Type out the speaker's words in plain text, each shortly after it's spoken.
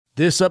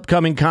This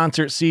upcoming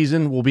concert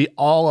season will be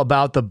all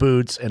about the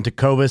boots, and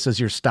Tecovas is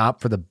your stop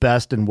for the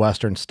best in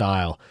Western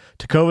style.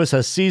 Tecovas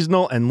has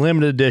seasonal and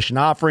limited edition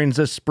offerings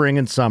this spring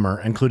and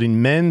summer,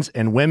 including men's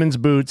and women's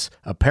boots,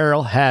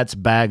 apparel, hats,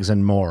 bags,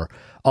 and more.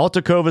 All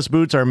Tecovas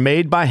boots are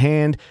made by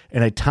hand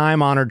in a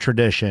time-honored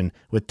tradition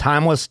with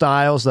timeless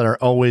styles that are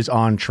always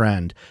on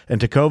trend. And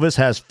Tecovas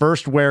has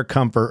first wear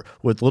comfort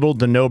with little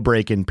to no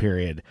break-in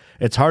period.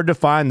 It's hard to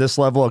find this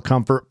level of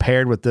comfort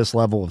paired with this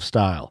level of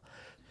style.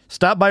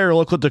 Stop by your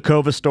local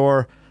Tecovas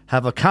store,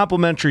 have a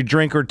complimentary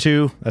drink or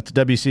two, that's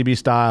WCB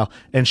style,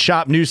 and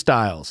shop new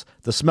styles.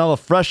 The smell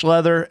of fresh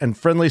leather and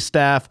friendly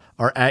staff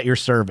are at your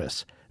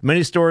service.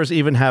 Many stores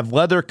even have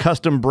leather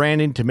custom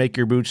branding to make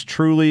your boots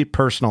truly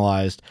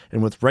personalized.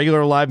 And with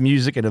regular live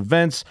music and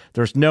events,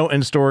 there's no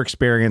in-store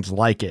experience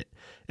like it.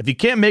 If you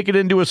can't make it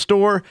into a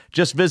store,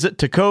 just visit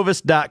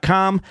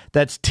tecovas.com.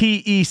 That's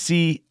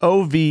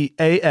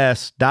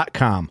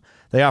TECOVAS.com.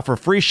 They offer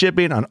free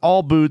shipping on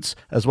all boots,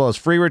 as well as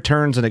free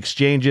returns and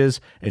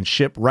exchanges, and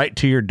ship right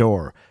to your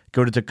door.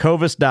 Go to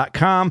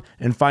tecovas.com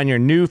and find your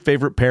new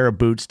favorite pair of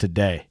boots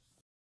today.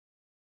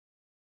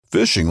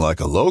 Fishing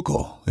like a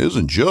local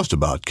isn't just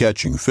about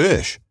catching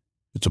fish.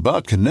 It's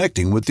about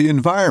connecting with the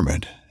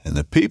environment and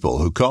the people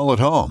who call it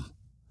home.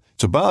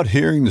 It's about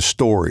hearing the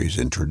stories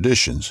and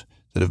traditions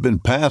that have been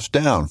passed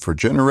down for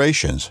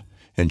generations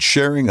and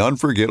sharing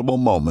unforgettable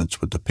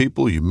moments with the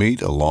people you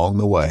meet along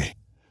the way.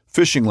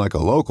 Fishing like a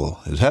local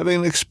is having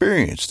an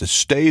experience that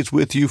stays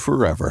with you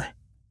forever.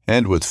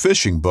 And with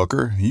Fishing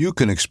Booker, you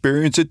can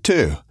experience it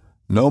too,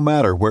 no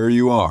matter where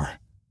you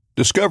are.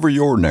 Discover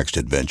your next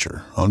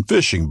adventure on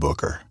Fishing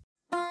Booker.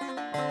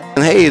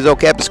 Hey, it's old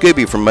Captain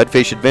Scooby from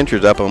Mudfish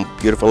Adventures up on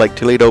beautiful Lake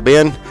Toledo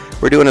Bend.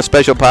 We're doing a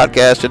special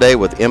podcast today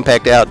with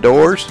Impact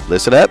Outdoors.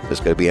 Listen up,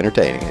 it's going to be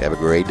entertaining. Have a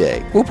great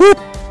day. Whoop, whoop.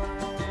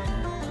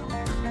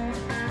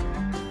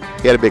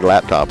 He had a big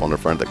laptop on the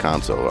front of the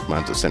console.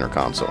 Mine's a center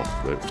console,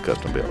 but it was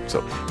custom built.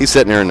 So he's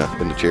sitting there in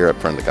the chair up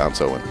front of the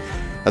console. And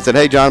I said,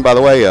 hey, John, by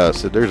the way,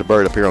 said there's a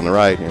bird up here on the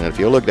right. And if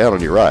you look down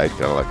on your right,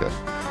 kind of like a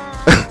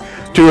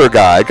tour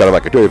guide, kind of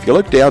like a tour. If you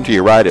look down to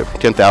your right at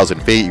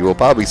 10,000 feet, you will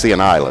probably see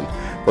an island.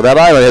 Well, that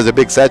island has a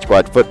big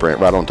Sasquatch footprint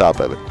right on top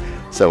of it.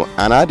 So,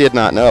 and I did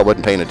not know. I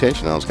wasn't paying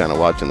attention. I was kind of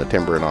watching the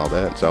timber and all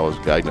that. So I was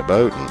guiding the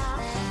boat. And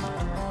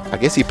I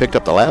guess he picked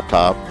up the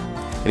laptop.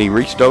 And he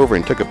reached over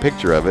and took a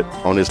picture of it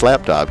on his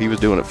laptop. He was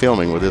doing it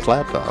filming with his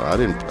laptop. I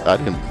didn't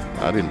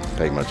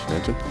pay much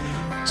attention.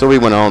 So we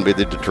went on, we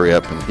did the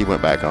trip, and he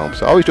went back home.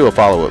 So I always do a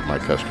follow-up with my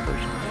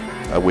customers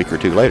a week or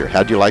two later.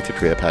 How'd you like the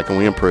trip? How can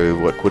we improve?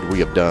 What could we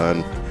have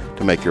done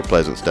to make your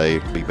pleasant stay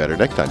be better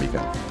next time you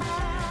come?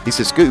 He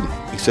said, Scoob,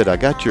 he said, I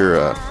got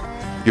your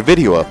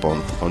video up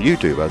on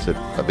YouTube. I said,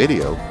 a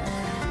video?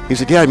 He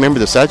said, yeah, I remember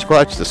the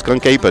Sasquatch, the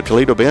skunk ape at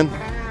Toledo Bend.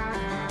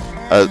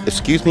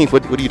 Excuse me,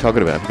 what are you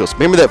talking about? He goes,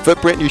 remember that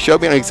footprint you showed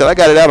me? And he said, I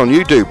got it out on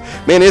YouTube.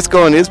 Man, it's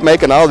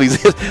making all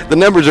these, the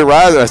numbers are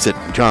rising. I said,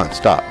 John,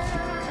 stop.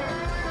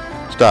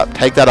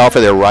 Take that off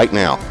of there right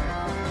now.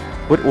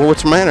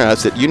 What's the matter? I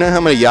said, you know how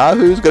many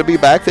yahoos going to be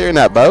back there in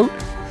that boat?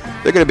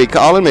 They're going to be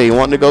calling me,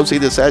 wanting to go see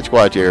the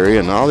Sasquatch area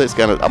and all this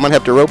kind of, I'm going to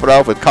have to rope it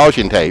off with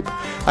caution tape.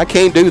 I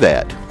can't do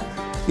that.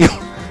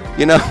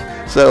 You know,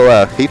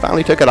 so he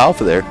finally took it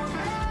off of there.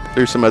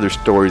 There's some other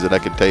stories that I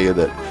could tell you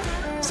that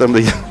some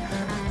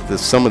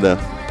of the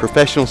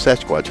professional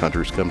Sasquatch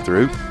hunters come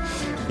through.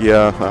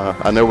 Yeah,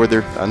 I know where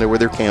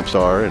their camps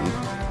are and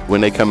when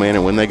they come in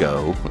and when they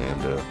go.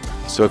 And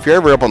so if you're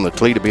ever up on the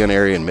Toledo Bend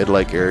area and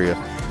Mid-Lake area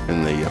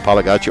and the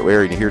Apalagocho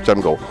area and you hear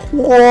something go,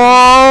 whoa,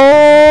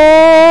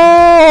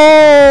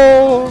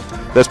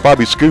 that's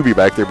probably Scooby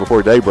back there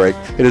before daybreak.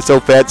 And it's so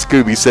fat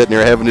Scooby sitting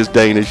there having his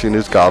Danish and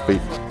his coffee.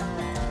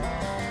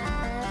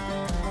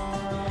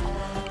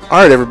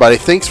 All right, everybody,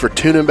 thanks for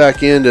tuning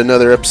back in to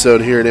another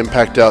episode here at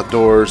Impact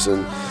Outdoors.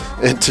 And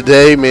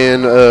today,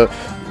 man,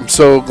 I'm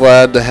so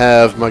glad to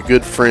have my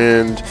good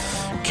friend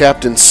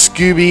Captain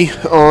Scooby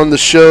on the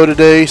show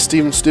today.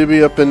 Stephen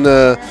Scooby up in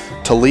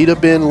Toledo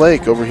Bend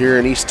Lake over here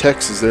in East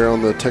Texas, there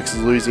on the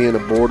Texas-Louisiana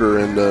border.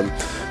 And,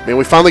 man,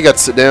 we finally got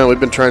to sit down. We've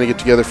been trying to get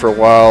together for a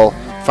while.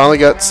 Finally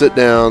got to sit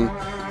down.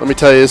 Let me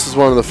tell you, this is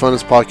one of the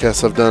funnest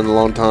podcasts I've done in a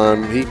long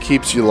time. He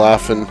keeps you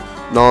laughing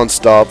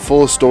nonstop,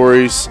 full of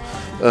stories.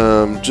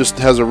 Just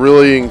has a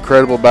really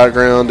incredible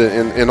background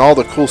and all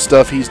the cool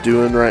stuff he's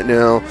doing right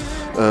now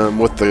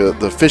with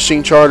the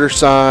fishing charter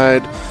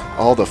side,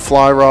 all the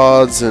fly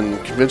rods and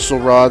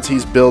conventional rods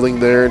he's building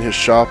there in his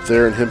shop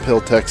there in Hemp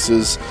Hill,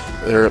 Texas,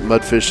 there at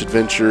Mudfish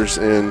Adventures,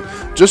 and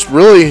just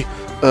really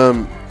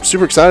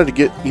super excited to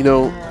get,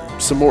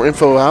 some more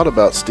info out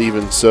about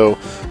Steven. So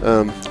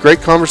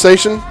great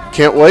conversation.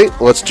 Can't wait.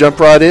 Let's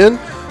jump right in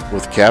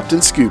with Captain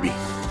Scooby.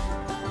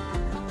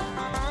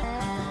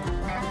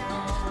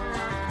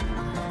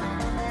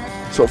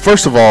 So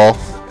first of all,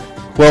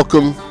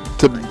 welcome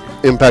to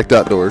Impact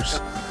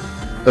Outdoors.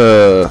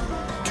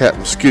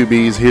 Captain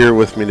Scooby's here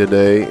with me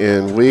today,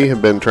 and we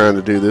have been trying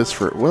to do this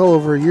for well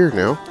over a year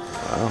now.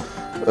 Wow.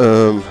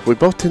 We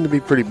both tend to be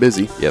pretty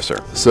busy. Yes,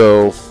 sir.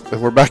 So,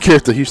 and we're back here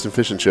at the Houston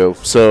Fishing Show.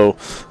 So,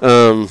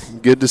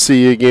 good to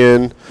see you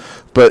again.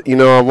 But, you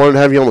know, I wanted to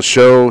have you on the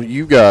show.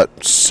 You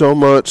got so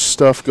much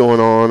stuff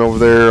going on over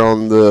there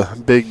on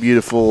the big,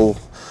 beautiful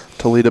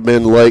Toledo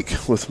Bend Lake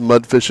with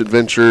Mudfish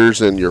Adventures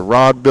and your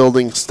rod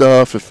building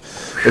stuff,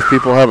 if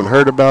people haven't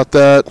heard about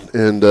that.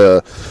 And,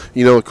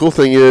 you know, the cool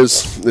thing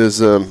is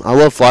I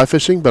love fly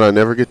fishing, but I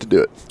never get to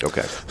do it.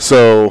 Okay.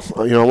 So,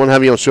 you know, I want to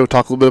have you on the show,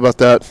 talk a little bit about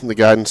that, the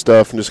guidance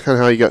stuff, and just kind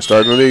of how you got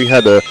started. I know you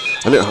had to,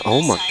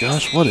 oh my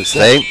gosh, what is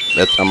that?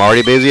 Hey, I'm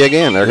already busy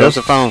again. There goes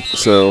the phone.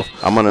 So,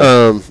 I'm going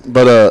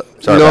to.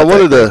 You know, I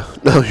wanted to,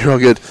 no, you're all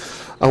good.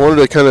 I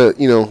wanted to kind of,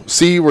 you know,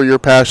 see where your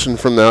passion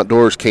from the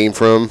outdoors came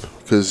from.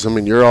 Because, I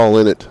mean, you're all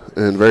in it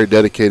and very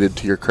dedicated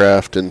to your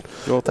craft and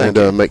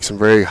make some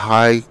very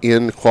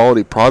high-end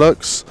quality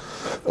products.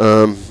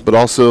 But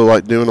also,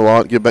 like, doing a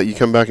lot. You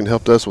come back and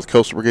helped us with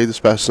Coastal Brigade this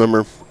past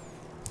summer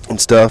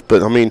and stuff.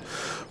 But, I mean,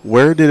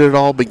 where did it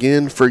all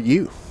begin for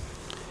you?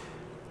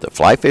 The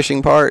fly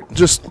fishing part?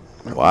 Just,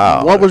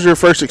 wow. What was your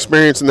first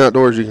experience in the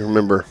outdoors you can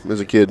remember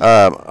as a kid?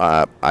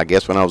 I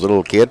guess when I was a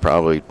little kid,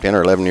 probably 10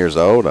 or 11 years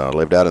old, I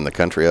lived out in the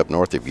country up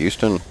north of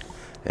Houston.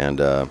 And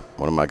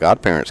one of my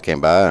godparents came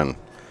by, and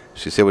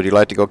she said, would you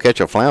like to go catch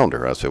a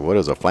flounder? I said, what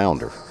is a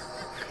flounder?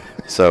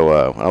 So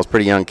I was a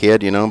pretty young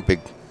kid, you know,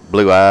 big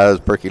blue eyes,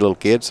 perky little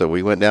kid. So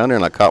we went down there,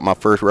 and I caught my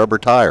first rubber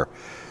tire.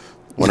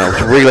 When I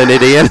was reeling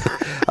it in,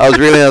 I was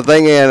reeling the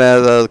thing in, and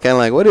I was kind of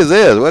like, what is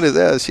this? What is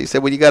that? She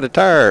said, well, you got a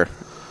tire.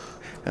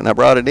 And I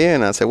brought it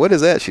in. I said, what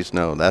is that? She said,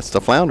 no, that's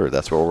the flounder.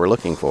 That's what we're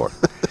looking for.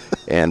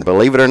 And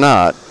believe it or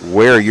not,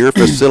 where your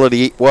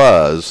facility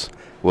was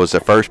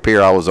the first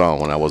pier I was on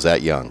when I was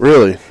that young.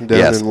 Really?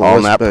 Yes,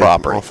 on that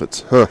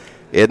property. Huh.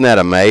 Isn't that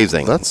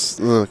amazing? That's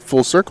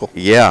full circle.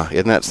 Yeah,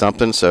 isn't that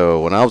something?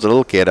 So when I was a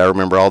little kid, I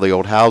remember all the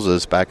old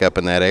houses back up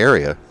in that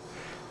area.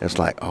 It's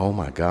like, oh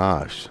my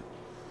gosh,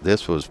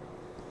 this was,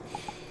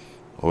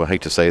 well, I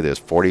hate to say this,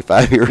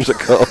 45 years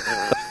ago.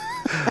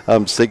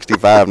 I'm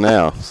 65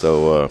 now.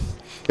 So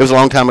it was a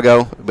long time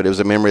ago, but it was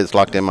a memory that's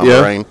locked in my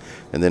brain.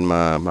 And then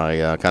my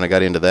kind of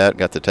got into that,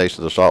 got the taste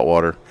of the salt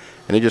water.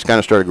 And it just kind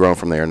of started growing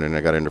from there, and then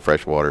I got into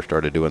fresh water,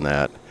 started doing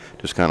that,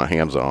 just kind of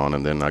hands-on.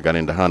 And then I got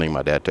into hunting.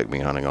 My dad took me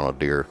hunting on a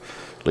deer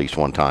at least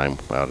one time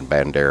out in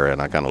Bandera,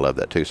 and I kind of loved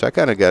that too. So I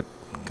kind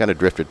of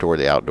drifted toward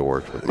the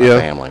outdoors with my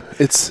family.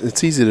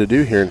 It's easy to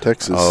do here in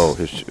Texas. Oh,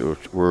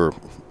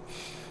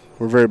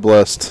 we're very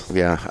blessed.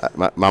 Yeah,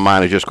 my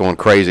mind is just going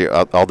crazy.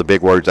 All the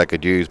big words I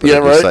could use, but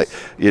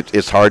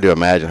it's hard to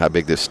imagine how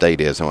big this state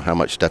is and how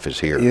much stuff is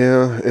here.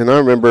 Yeah, and I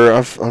remember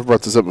I've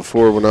brought this up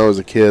before. When I was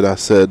a kid, I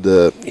said,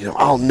 you know,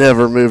 I'll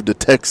never move to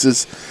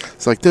Texas.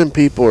 It's like them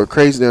people are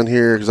crazy down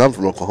here because I'm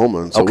from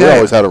Oklahoma, and so we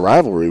always had a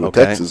rivalry with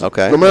Texas.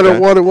 Okay, no matter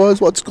what it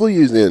was, what school you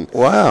was in.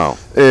 Wow.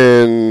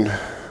 And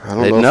I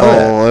don't know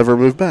if I'll ever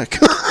move back.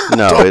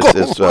 No,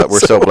 it's we're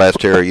so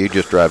blessed here. You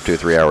just drive 2 or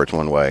 3 hours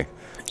one way.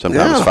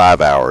 Sometimes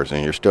 5 hours,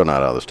 and you're still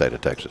not out of the state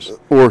of Texas.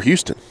 Or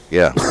Houston.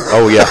 Yeah.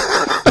 Oh, yeah.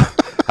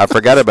 I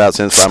forgot about,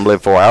 since I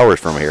lived 4 hours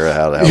from here,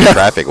 how the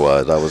traffic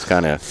was. I was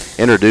kind of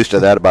introduced to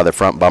that by the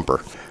front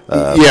bumper,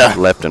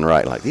 left and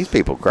right. Like, these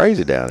people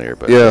crazy down here.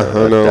 But I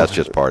know. That's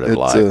just part of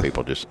life.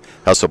 People just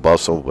hustle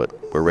bustle, but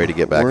we're ready to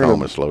get back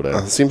home and slow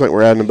down. It seems like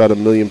we're adding about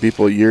 1 million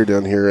people a year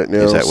down here right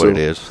now. Is that what it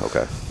is?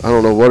 Okay. I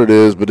don't know what it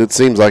is, but it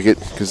seems like it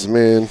because,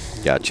 man.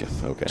 Gotcha.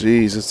 Okay.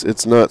 Geez,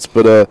 it's nuts.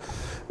 But,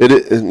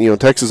 you know,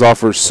 Texas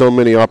offers so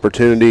many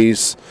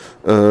opportunities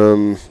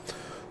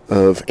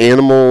of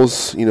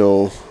animals, you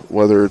know,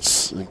 whether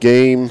it's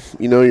game,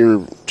 you know,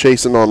 you're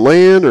chasing on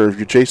land or if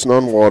you're chasing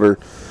on water.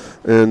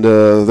 And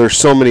there's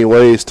so many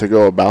ways to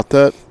go about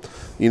that.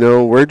 You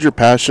know, where'd your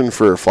passion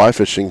for fly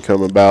fishing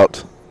come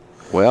about?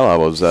 Well, I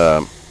was,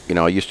 you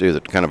know, I used to do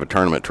the kind of a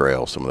tournament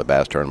trail, some of the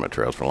bass tournament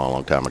trails for a long,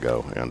 long time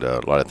ago. And a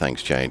lot of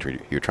things change.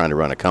 You're trying to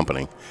run a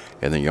company.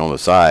 And then you're on the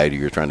side,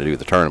 you're trying to do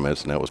the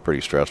tournaments, and that was pretty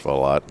stressful a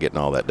lot, getting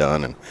all that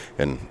done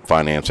and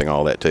financing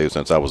all that too,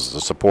 since I was the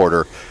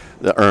supporter,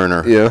 the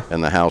earner,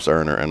 and the house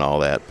earner and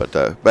all that.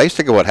 But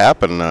basically what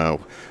happened,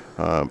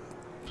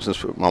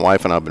 since my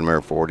wife and I have been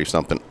married for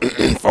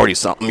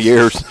 40-something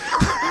years,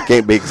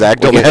 can't be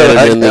exact on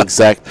that. In the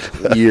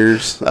exact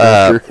years.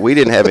 We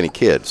didn't have any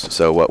kids,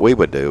 so what we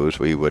would do is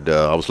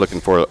I was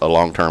looking for a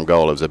long-term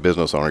goal. As a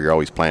business owner, you're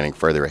always planning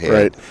further ahead.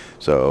 Right.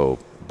 So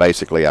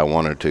basically I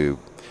wanted to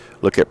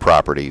look at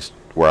properties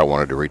where I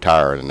wanted to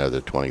retire in another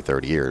 20,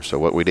 30 years. So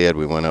what we did,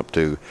 we went up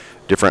to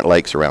different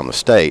lakes around the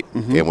state,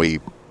 and we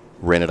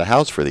rented a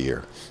house for the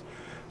year.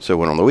 So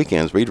when on the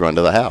weekends, we'd run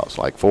to the house,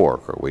 like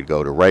Fork, or we'd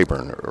go to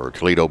Rayburn or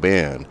Toledo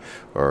Bend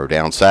or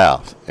down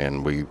south,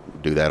 and we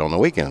do that on the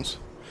weekends.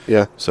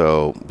 Yeah.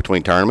 So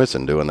between tournaments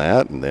and doing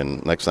that, and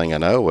then next thing I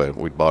know,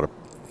 we bought a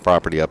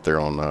property up there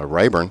on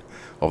Rayburn,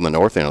 on the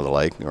north end of the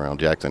lake, around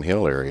Jackson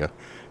Hill area,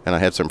 and I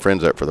had some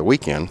friends up for the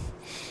weekend.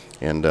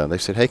 And they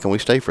said, hey, can we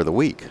stay for the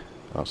week?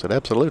 I said,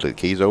 absolutely. The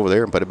key's over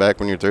there, and put it back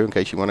when you're through in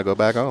case you want to go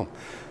back home.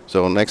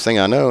 So next thing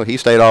I know, he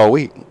stayed all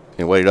week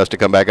and waited us to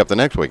come back up the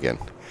next weekend.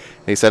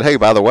 He said, hey,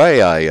 by the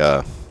way,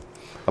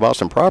 I bought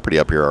some property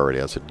up here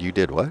already. I said, you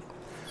did what?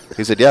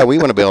 He said, yeah, we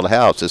want to build a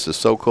house. This is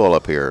so cool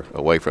up here,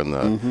 away from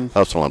the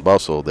hustle and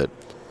bustle, that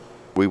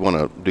we want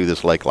to do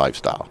this lake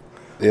lifestyle.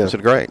 Yeah. I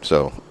said, great.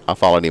 So I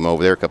followed him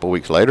over there a couple of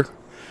weeks later,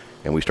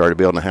 and we started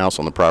building a house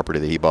on the property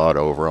that he bought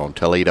over on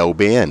Toledo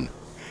Bend.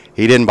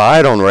 He didn't buy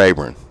it on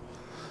Rayburn.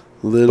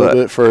 A little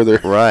bit further.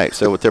 Right.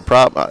 So with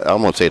the I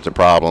won't say it's a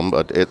problem,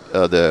 but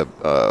the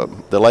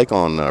lake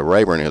on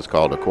Rayburn is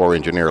called a Corps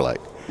Engineer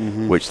Lake,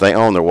 which they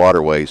own their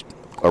waterways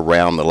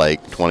around the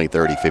lake 20,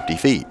 30, 50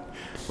 feet.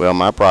 Well,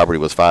 my property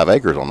was 5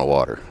 acres on the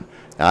water.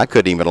 And I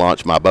couldn't even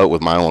launch my boat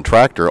with my own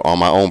tractor on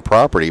my own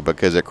property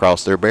because it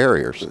crossed their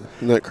barriers.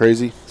 Isn't that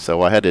crazy?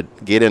 So I had to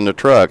get in the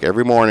truck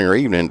every morning or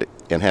evening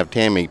and have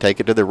Tammy take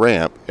it to the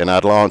ramp, and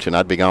I'd launch and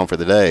I'd be gone for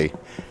the day,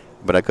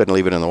 but I couldn't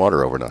leave it in the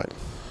water overnight.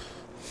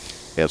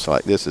 It's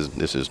like, this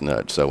is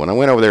nuts. So when I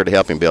went over there to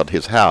help him build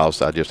his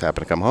house, I just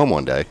happened to come home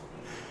one day,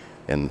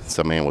 and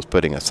some man was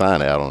putting a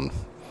sign out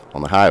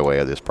on the highway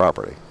of this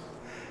property.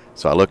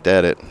 So I looked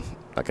at it.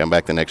 I come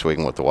back the next week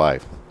with the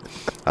wife.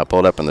 I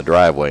pulled up in the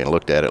driveway and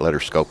looked at it, let her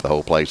scope the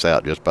whole place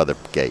out just by the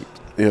gate.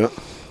 Yeah.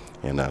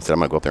 And I said, I'm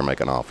going to go up there and make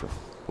an offer.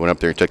 Went up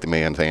there and took the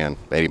man's hand,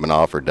 made him an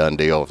offer, done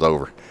deal, it was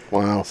over.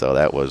 Wow. So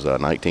that was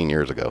 19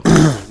 years ago.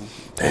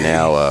 And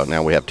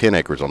now we have 10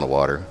 acres on the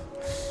water.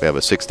 We have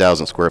a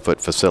 6,000 square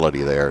foot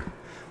facility there,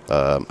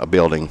 a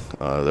building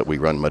that we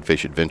run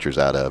Mudfish Adventures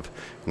out of.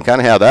 And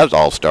kind of how that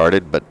all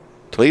started, but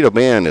Toledo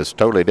Bend is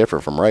totally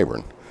different from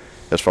Rayburn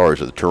as far as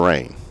the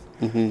terrain.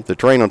 The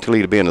terrain on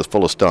Toledo Bend is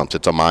full of stumps.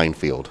 It's a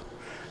minefield.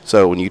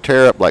 So when you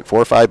tear up like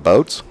 4 or 5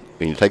 boats,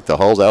 and you take the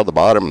hulls out of the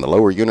bottom and the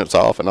lower units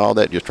off and all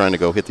that, just trying to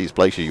go hit these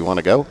places you want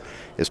to go,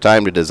 it's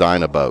time to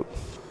design a boat.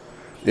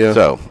 Yeah.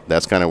 So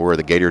that's kind of where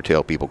the Gator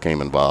Tail people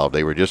came involved.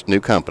 They were just a new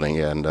company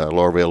in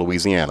Laurelville,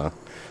 Louisiana.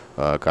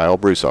 Kyle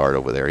Broussard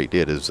over there, he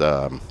did his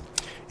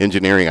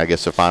engineering, I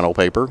guess, the final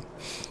paper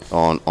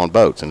on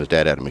boats, and his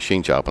dad had a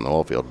machine shop in the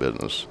oil field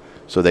business.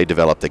 So they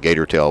developed the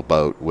Gator Tail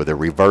boat with a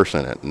reverse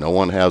in it. No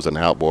one has an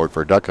outboard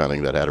for duck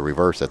hunting that had a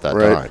reverse at that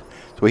time.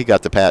 So he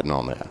got the patent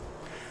on that.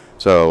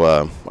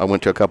 So I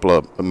went to a couple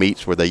of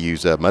meets where they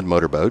use mud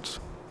motor boats.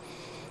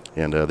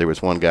 And there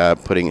was one guy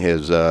putting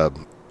his, I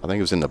think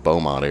it was in the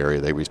Beaumont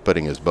area, they was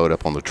putting his boat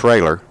up on the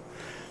trailer,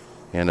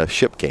 and a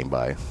ship came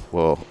by.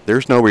 Well,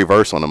 there's no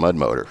reverse on a mud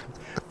motor.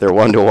 They're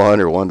 1-to-1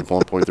 or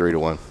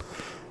 1.3-to-1.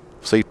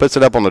 So he puts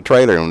it up on the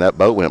trailer, and that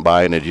boat went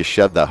by, and it just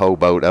shoved the whole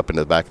boat up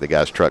into the back of the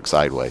guy's truck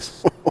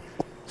sideways.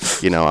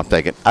 I'm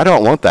thinking, I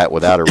don't want that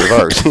without a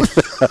reverse.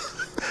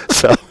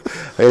 So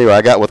anyway,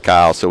 I got with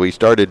Kyle. So we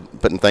started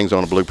putting things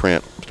on a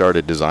blueprint,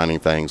 started designing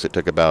things. It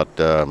took about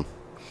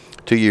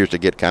 2 years to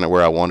get kind of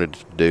where I wanted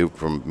to do,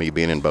 from me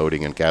being in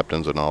boating and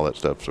captains and all that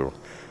stuff. So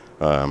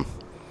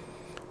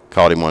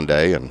called him one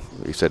day, and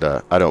he said,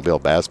 I don't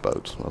build bass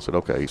boats. I said,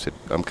 okay. He said,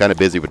 I'm kind of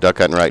busy with duck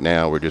hunting right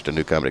now. We're just a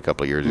new company a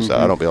couple of years. He said,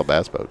 I don't build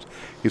bass boats.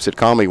 He said,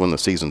 call me when the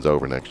season's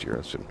over next year.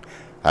 I said,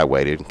 I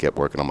waited and kept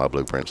working on my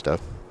blueprint stuff.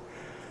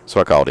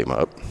 So I called him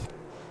up.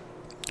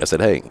 I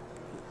said, hey,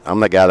 I'm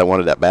the guy that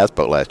wanted that bass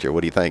boat last year.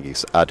 What do you think? He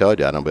said, I told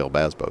you I don't build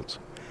bass boats.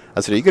 I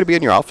said, are you going to be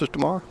in your office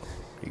tomorrow?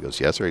 He goes,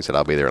 yes, sir. He said,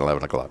 I'll be there at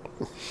 11 o'clock.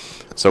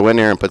 So I went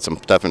there and put some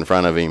stuff in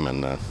front of him,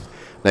 and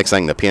next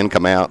thing, the pen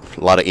come out.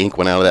 A lot of ink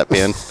went out of that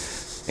pen,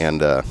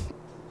 and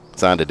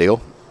signed a deal.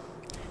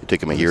 It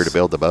took him a year to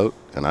build the boat,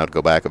 and I'd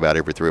go back about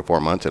every 3 or 4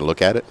 months and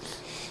look at it,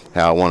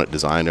 how I want it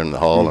designed in the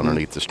hull,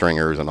 underneath the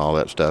stringers and all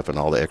that stuff, and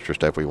all the extra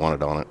stuff we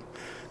wanted on it.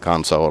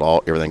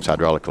 Console, everything's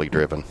hydraulically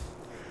driven.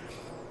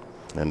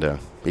 And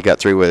he got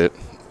through with it.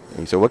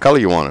 He said, what color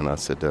you want? And I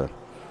said,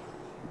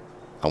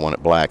 I want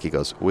it black. He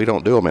goes, we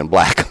don't do them in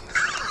black.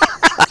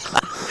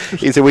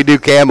 He said, we do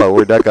camo.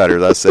 We're duck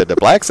hunters. I said, the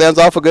black sounds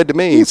awful good to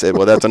me. He said,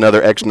 well, that's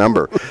another X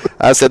number.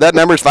 I said, that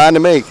number's fine to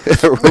me.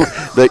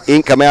 The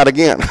ink come out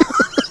again.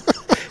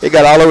 It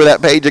got all over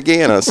that page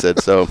again. I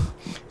said, so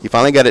he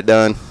finally got it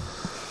done.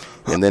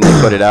 And then they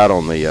put it out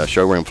on the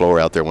showroom floor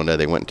out there one day.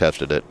 They went and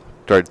tested it,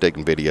 started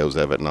taking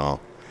videos of it and all.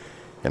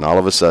 And all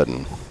of a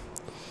sudden,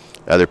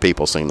 other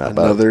people seen that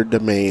boat. Another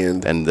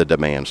demand. And the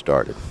demand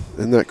started.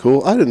 Isn't that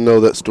cool? I didn't know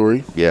that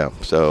story. Yeah,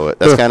 so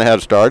that's kind of how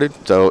it started.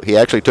 So he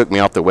actually took me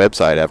off the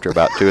website after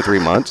about 2 or 3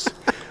 months,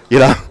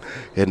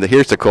 And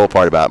here's the cool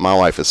part about it. My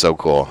wife is so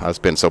cool. I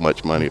spend so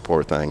much money,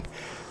 poor thing.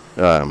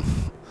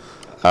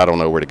 I don't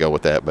know where to go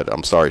with that, but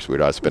I'm sorry,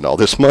 sweetheart, I spend all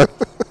this money.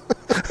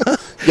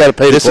 You got to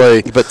pay to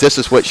play. But this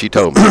is what she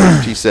told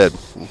me. She said,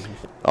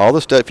 all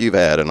the stuff you've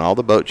had and all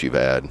the boats you've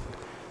had,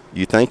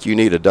 you think you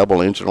need a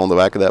double engine on the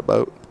back of that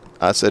boat?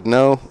 I said,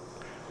 no.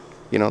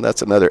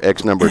 That's another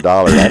X number of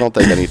dollars. I don't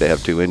think I need to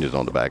have 2 engines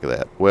on the back of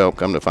that. Well,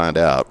 come to find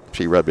out,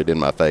 she rubbed it in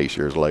my face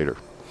years later.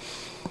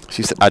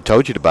 She said, I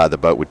told you to buy the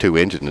boat with 2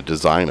 engines and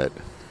design it.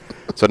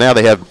 So now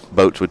they have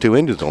boats with 2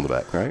 engines on the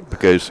back, right?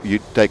 Because you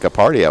take a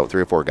party out with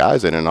 3 or 4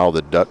 guys in, and all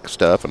the duck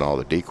stuff and all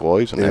the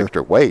decoys and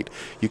extra weight,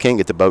 you can't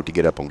get the boat to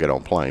get up and get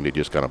on plane. It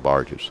just kind of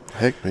barges.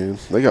 Heck, man,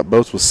 they got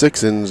boats with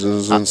 6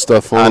 engines and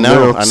stuff on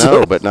them. I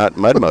know, but not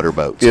mud motor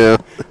boats. Yeah.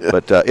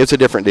 But it's a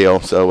different deal.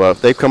 So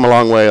they've come a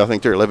long way. I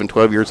think they're 11,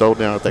 12 years old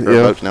now. I think our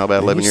boat's now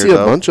about 11 years old. You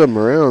see a bunch of them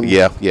around.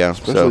 Yeah.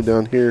 Especially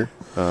down here.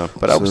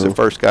 But I was the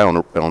first guy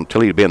on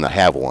Toledo Bend to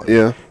have one.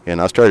 Yeah. And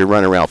I started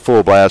running around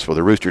full blast with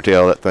a rooster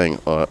tail. That thing,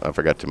 I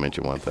forgot to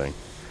mention one thing.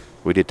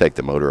 We did take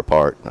the motor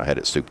apart. I had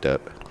it souped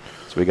up.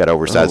 So we got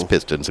oversized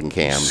pistons and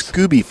cams.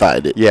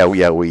 Scooby-fied it. Yeah,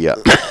 we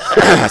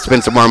I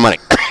spent some more money.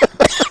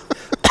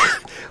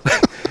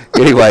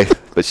 Anyway,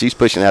 but she's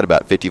pushing out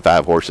about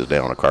 55 horses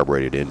now on a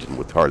carbureted engine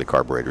with Harley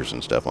carburetors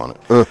and stuff on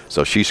it.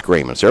 So she's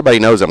screaming. So everybody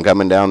knows I'm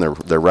coming down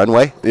the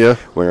runway. Yeah.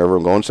 Whenever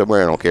I'm going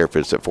somewhere, I don't care if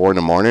it's at 4 in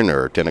the morning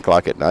or 10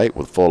 o'clock at night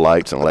with full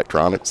lights and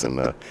electronics.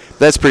 And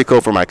that's pretty cool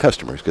for my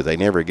customers because they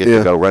never get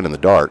to go run in the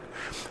dark.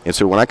 And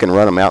so when I can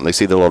run them out and they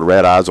see the little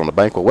red eyes on the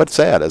bank, well, what's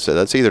that? I said,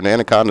 that's either an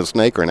anaconda,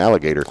 snake, or an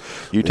alligator.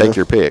 You take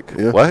your pick.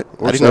 Yeah. What?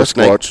 Or I didn't know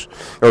snake. Squatch.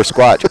 Or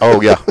Squatch.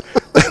 Oh, yeah.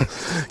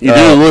 You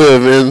do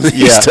live in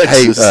East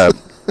Texas. Hey,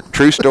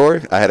 true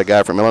story. I had a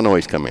guy from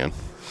Illinois come in,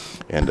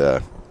 and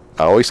I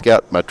always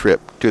scout my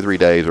trip 2 or 3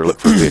 days or look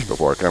for fish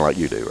before, kind of like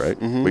you do, right?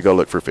 Mm-hmm. We go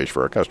look for fish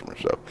for our customers.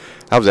 So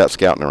I was out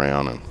scouting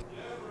around, and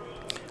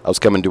I was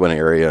coming to an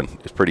area, and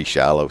it's pretty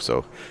shallow.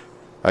 So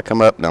I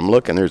come up, and I'm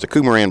looking. There's a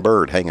coumaran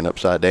bird hanging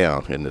upside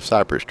down in the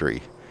cypress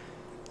tree.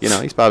 You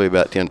know, he's probably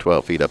about 10,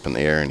 12 feet up in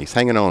the air, and he's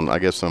hanging on, I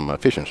guess, some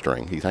fishing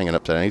string. He's hanging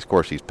upside down. Of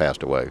course, he's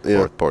passed away.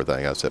 Yeah. Poor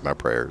thing. I said my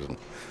prayers, and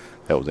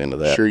that was the end of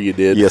that. Sure you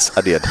did. Yes,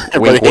 I did.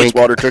 Everybody Wink, hates wink.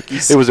 water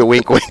turkeys. It was a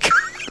wink, wink.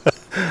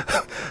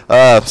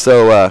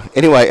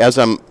 Anyway, as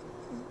I'm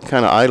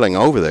kind of idling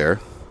over there,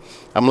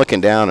 I'm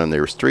looking down, and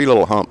there's 3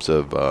 little humps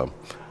of,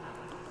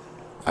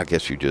 I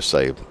guess you just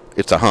say,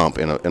 it's a hump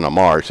in a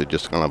marsh. It's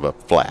just kind of a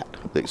flat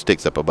that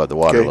sticks up above the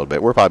water a little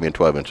bit. We're probably in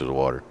 12 inches of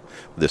water.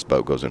 This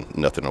boat goes in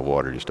nothing of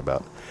water, just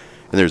about.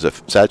 And there's a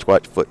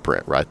Sasquatch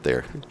footprint right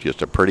there,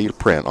 just a pretty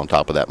print on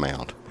top of that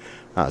mound.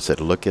 I said,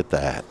 look at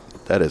that.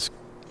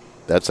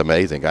 That's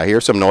amazing. I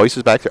hear some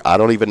noises back there. I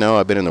don't even know.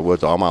 I've been in the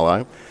woods all my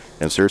life.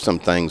 And there's some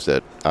things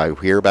that I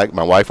hear back.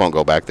 My wife won't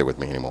go back there with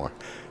me anymore.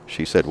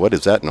 She said, what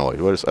is that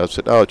noise? I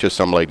said, oh, it's just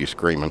some lady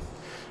screaming.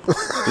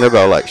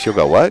 And she'll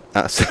go, what?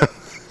 I said,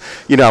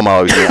 you know, I'm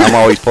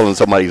always pulling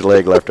somebody's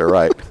leg left or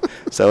right.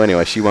 So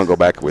anyway, she won't go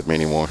back with me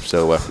anymore.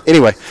 So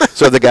anyway,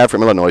 so the guy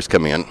from Illinois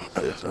come in.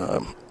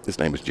 His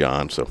name is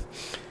John. So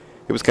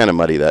it was kind of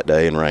muddy that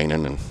day and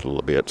raining and a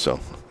little bit. So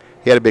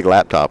he had a big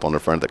laptop on the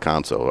front of the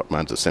console.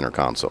 Mine's a center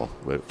console.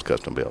 It was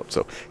custom built.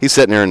 So he's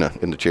sitting there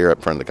in the chair up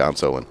in front of the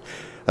console. And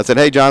I said,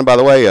 hey, John, by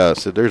the way,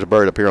 said there's a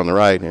bird up here on the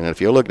right. And if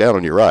you look down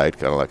on your right,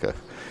 kind of like a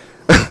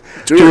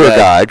tour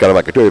guide, kind of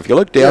like a tour. If you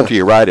look down to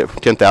your right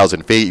at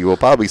 10,000 feet, you will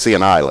probably see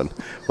an island.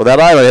 Well, that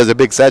island has a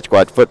big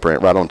Sasquatch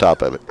footprint right on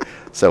top of it.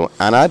 So,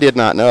 and I did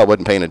not know. I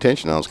wasn't paying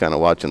attention. I was kind of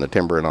watching the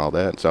timber and all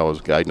that. So I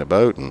was guiding the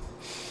boat, and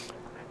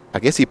I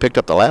guess he picked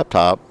up the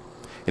laptop,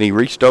 and he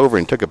reached over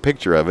and took a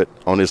picture of it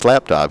on his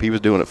laptop. He was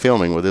doing it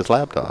filming with his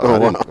laptop.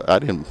 Oh, I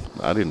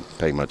didn't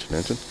pay much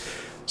attention.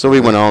 So we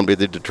went on, we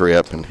did the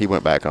trip, and he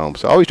went back home.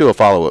 So I always do a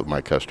follow-up with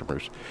my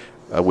customers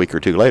a week or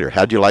two later.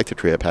 How'd you like the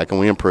trip? How can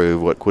we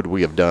improve? What could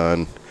we have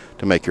done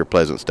to make your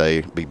pleasant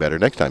stay be better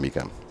next time you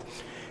come?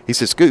 He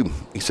said, Scoob,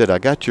 he said, I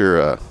got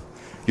your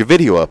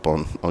video up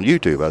on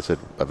YouTube. I said,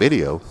 a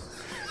video?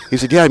 He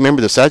said, yeah, I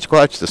remember the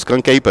Sasquatch, the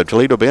skunk ape of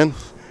Toledo Bend?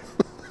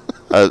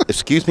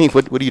 Excuse me,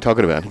 what are you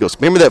talking about? He goes,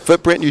 remember that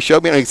footprint you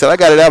showed me? And he said, I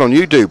got it out on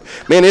YouTube.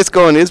 Man, it's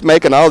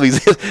making all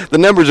these, the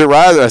numbers are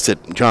rising. I said,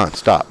 John,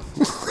 stop.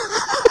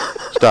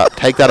 Stop.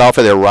 Take that off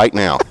of there right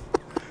now.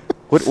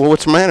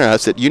 What's the matter? I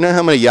said, you know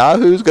how many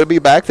yahoos going to be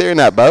back there in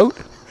that boat?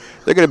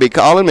 They're going to be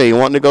calling me,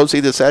 wanting to go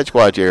see the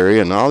Sasquatch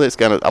area and all this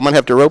kind of, I'm going to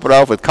have to rope it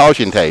off with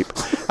caution tape.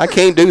 I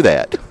can't do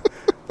that.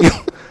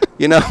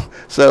 You know?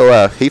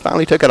 So he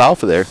finally took it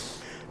off of there.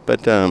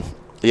 But,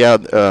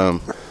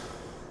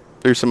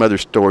 there's some other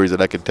stories that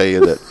I could tell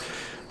you that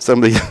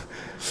some of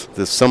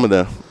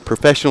the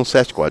professional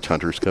Sasquatch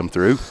hunters come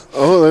through.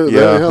 Oh,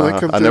 they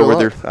come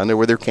through I know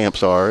where their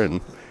camps are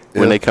and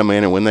when they come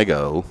in and when they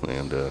go,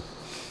 and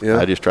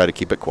I just try to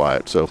keep it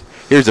quiet. So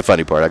here's the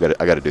funny part. I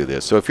got to do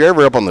this. So if you're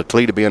ever up on the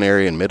Toledo Bend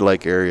area and Mid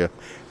Lake area,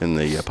 in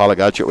the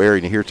Palagacho area,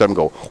 and you hear something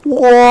go,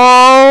 whoa,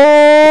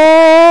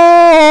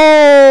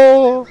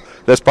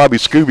 that's probably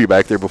Scooby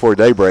back there before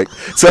daybreak.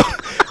 So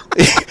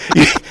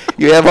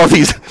you have all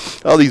these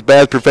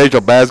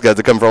professional bass guys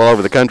that come from all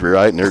over the country,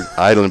 right? And they're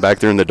idling back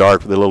there in the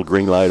dark with a little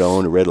green light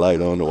on, the red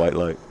light on, the white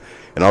light,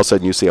 and all of a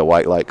sudden you see a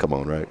white light come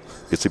on, right?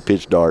 It's a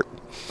pitch dark.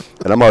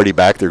 And I'm already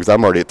back there because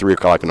I'm already at 3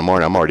 o'clock in the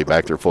morning. I'm already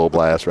back there full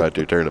blast right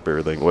there, turning up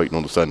everything, waiting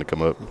on the sun to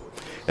come up.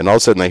 And all of a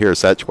sudden, they hear a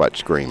Sasquatch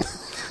scream.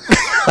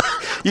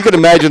 You can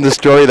imagine the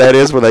story that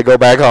is when they go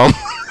back home.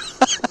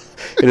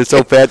 And it's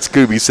so fat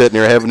Scooby sitting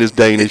there having his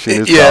Danish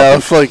and his coffee.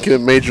 It's like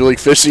Major League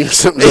Fishing or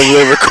something over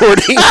there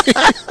recording.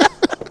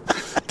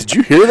 Did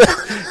you hear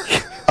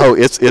that? Oh,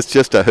 it's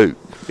just a hoot.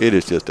 It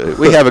is just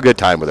we have a good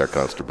time with our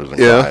customers and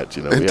clients.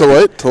 You know, and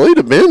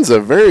Toledo Bend's a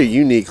very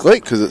unique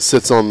lake because it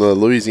sits on the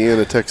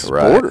Louisiana-Texas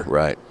border.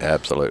 Right,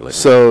 absolutely.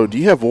 So, do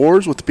you have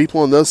wars with the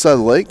people on the other side of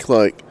the lake?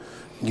 Like,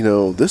 you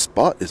know, this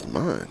spot is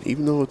mine,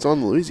 even though it's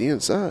on the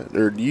Louisiana side.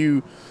 Or do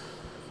you?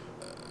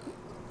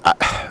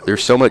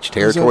 There's so much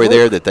territory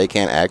there that they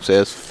can't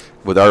access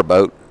with our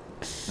boat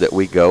that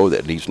we go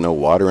that needs no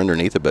water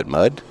underneath it but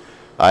mud.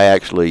 I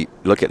actually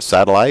look at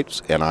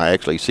satellites and I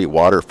actually see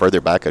water further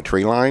back a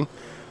tree line.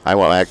 I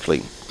will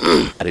actually,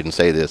 I didn't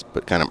say this,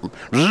 but kind of.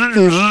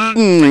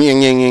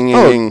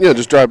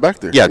 Just drive back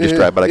there. Yeah, just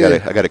drive. But I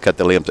gotta cut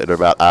the limbs at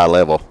about eye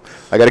level.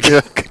 I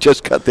gotta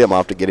just cut them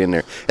off to get in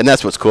there, and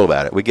that's what's cool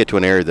about it. We get to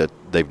an area that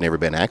they've never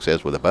been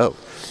accessed with a boat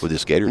with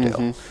this gator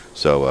tail.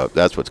 So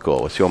that's what's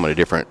cool. We show them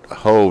a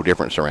whole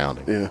different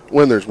surrounding. Yeah,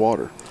 when there's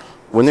water.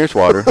 When there's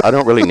water, I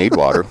don't really need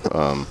water.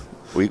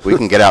 We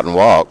can get out and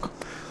walk.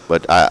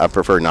 But I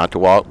prefer not to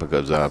walk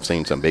because I've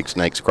seen some big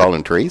snakes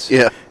crawling trees.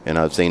 Yeah. And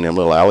I've seen them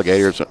little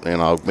alligators.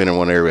 And I've been in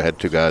one area. We had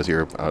two guys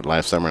here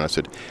last summer. And I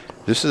said,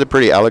 this is a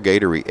pretty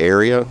alligatory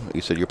area.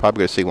 He said, you're probably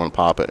going to see one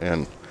pop it.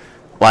 And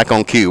like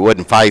on cue, it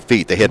wasn't 5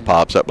 feet. The head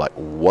pops up like,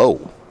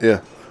 whoa. Yeah.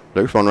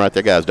 There's one right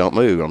there, guys. Don't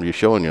move. I'm just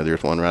showing you.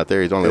 There's one right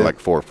there. He's only like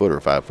 4 foot or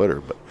 5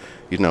 footer. But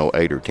he's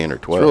 8 or 10 or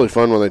 12. It's really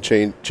fun when they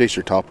chase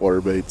your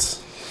topwater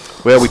baits.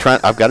 Well, we try.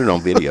 I've got it on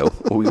video.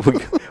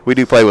 we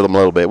do play with them a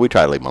little bit. We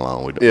try to leave them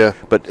alone. Yeah,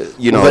 but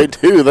they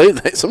do.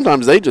 They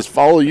sometimes they just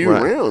follow you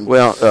around.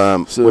 Well,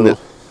 when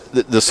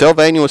the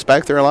Sylvania was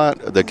back there a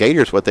lot, the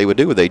gators, what they would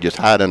do is they just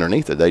hide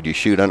underneath it. They just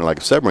shoot under like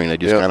a submarine. They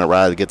just kind of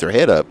ride to get their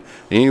head up,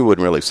 and you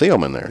wouldn't really see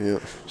them in there. Yeah.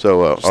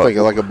 So just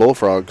like a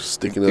bullfrog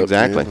sticking up.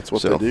 Exactly. Man. That's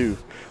what they do.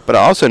 But I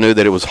also knew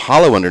that it was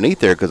hollow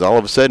underneath there because all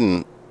of a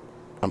sudden.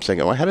 I'm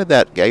thinking, well, how did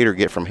that gator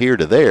get from here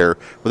to there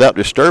without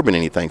disturbing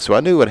anything? So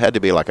I knew it had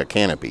to be like a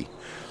canopy.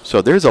 So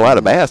there's a lot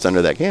of bass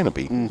under that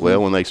canopy.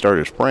 Well, when they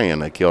started spraying,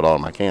 they killed all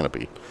my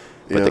canopy.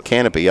 But the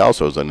canopy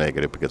also is a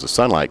negative because the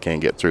sunlight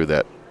can't get through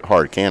that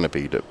hard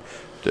canopy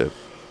to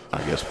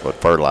I guess,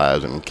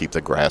 fertilize and keep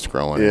the grass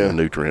growing and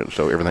nutrients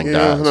so everything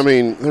dies. And I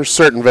mean, there's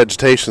certain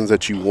vegetations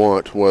that you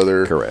want,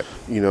 whether, correct,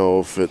 you know,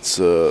 if it's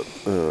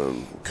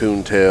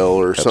coontail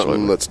or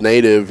something that's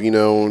native, you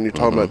know, when you're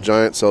talking about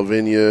giant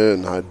salvinia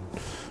and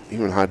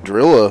even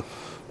hydrilla,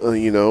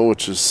 you know,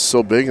 which is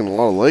so big in a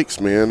lot of lakes,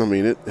 man. I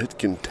mean, it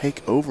can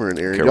take over an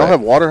area. Y'all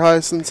have water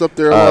hyacinths up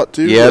there a lot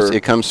too? Yes,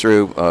 it comes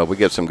through. We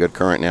get some good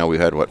current now. We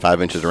had,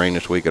 5 inches of rain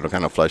this week. It'll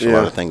kind of flush a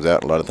lot of things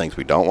out, a lot of things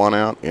we don't want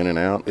out, in and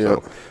out. Yeah.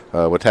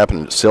 So what's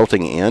happened is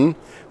silting in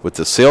with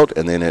the silt,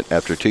 and then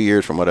after 2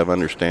 years, from what I've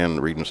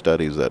understand, reading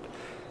studies, that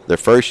the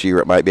first year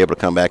it might be able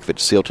to come back if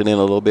it's silted in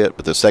a little bit,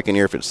 but the second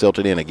year if it's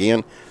silted in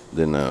again,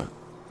 then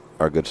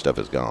our good stuff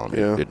is gone.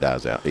 Yeah. It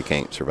dies out. It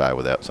can't survive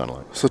without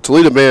sunlight. So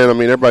Toledo Bend, I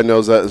mean, everybody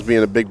knows that as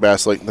being a big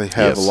bass lake. They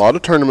have a lot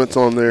of tournaments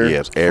on there.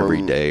 Yes,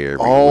 every day, every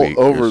all week.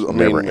 Over. I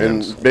mean,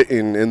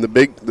 and the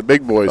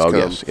big boys come.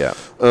 Yes, yeah.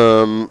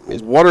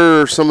 What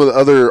are some of the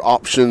other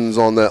options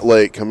on that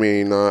lake? I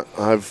mean,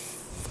 I've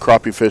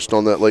crappie fished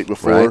on that lake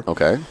before. Right.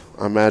 Okay.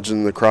 I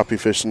imagine the crappie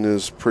fishing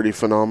is pretty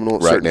phenomenal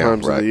at certain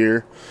times of the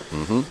year.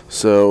 Mm-hmm.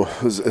 So,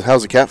 how's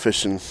the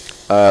catfishing?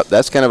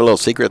 That's kind of a little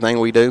secret thing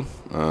we do.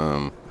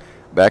 I'll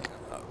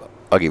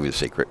give you the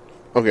secret.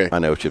 Okay. I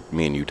know it's just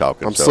me and you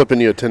talking. I'm slipping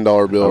you a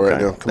 $10 bill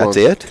right now. That's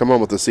it? Come on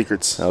with the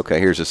secrets. Okay,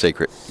 here's the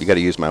secret. You got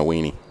to use my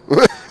weenie.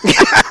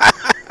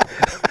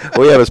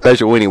 We have a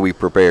special weenie we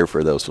prepare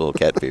for those little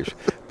catfish.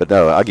 But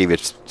no, I'll give you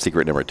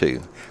secret number 2.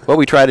 What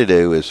we try to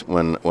do is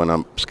when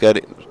I'm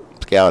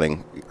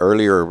scouting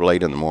earlier or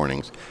late in the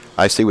mornings,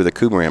 I see where the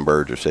coumaran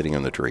birds are sitting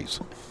in the trees.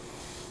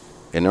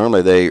 And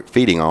normally they're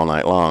feeding all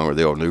night long, or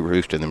they'll new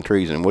roost in them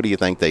trees. And what do you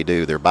think they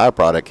do? Their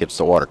byproduct hits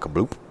the water,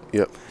 kabloop.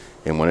 Yep.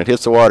 And when it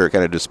hits the water, it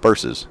kind of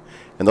disperses.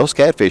 And those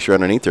catfish are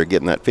underneath there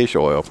getting that fish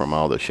oil from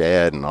all the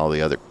shad and all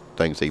the other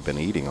things they've been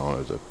eating on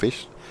as a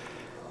fish.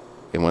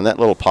 And when that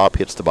little pop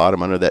hits the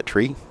bottom under that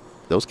tree,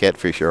 those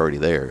catfish are already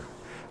there.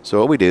 So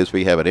what we do is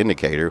we have an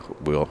indicator.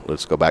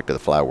 Let's go back to the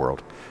fly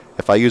world.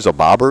 If I use a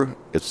bobber,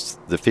 it's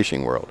the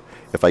fishing world.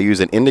 If I use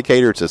an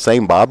indicator, it's the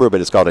same bobber,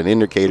 but it's called an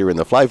indicator in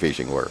the fly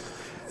fishing world.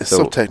 It's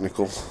so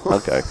technical.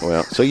 Okay,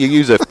 well, so you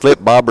use a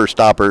flip bobber,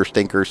 stopper,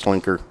 stinker,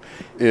 slinker.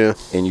 Yeah.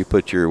 And you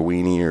put your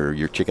weenie or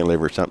your chicken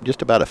liver or something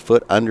just about a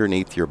foot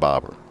underneath your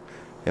bobber.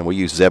 And we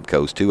use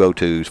Zebcos,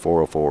 202s,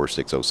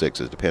 404s,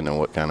 606s, depending on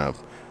what kind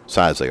of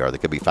size they are. They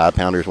could be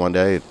 5-pounders one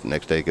day. The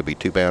next day it could be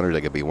 2-pounders.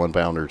 They could be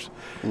 1-pounders.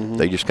 Mm-hmm.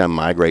 They just kind of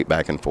migrate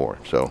back and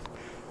forth. So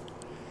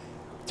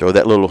throw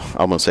that little,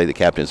 I'm going to say the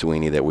captain's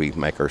weenie that we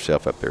make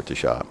ourselves up there at the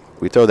shop.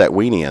 We throw that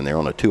weenie in there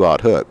on a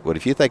 2-aught hook. But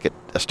if you think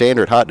a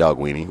standard hot dog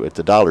weenie at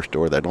the dollar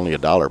store, that's only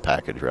 $1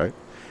 package, right?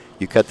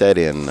 You cut that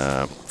in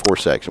 4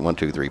 sections, 1,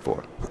 2, 3,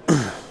 4.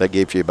 That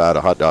gives you about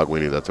a hot dog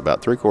weenie that's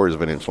about 3/4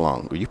 of an inch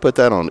long. When you put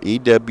that on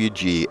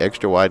EWG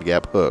extra wide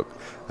gap hook,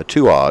 a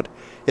 2-aught,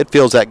 it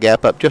fills that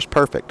gap up just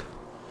perfect.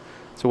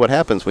 So what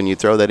happens when you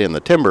throw that in the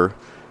timber,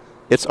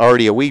 it's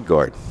already a weed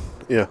guard.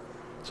 Yeah.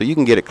 So you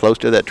can get it close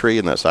to that tree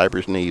and that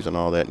cypress knees and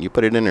all that, and you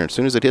put it in there. As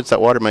soon as it hits that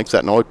water, it makes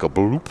that noise,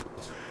 kabloop.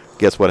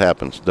 guess what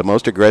happens? The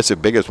most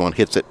aggressive, biggest one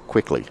hits it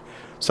quickly.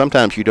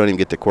 Sometimes you don't even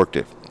get the cork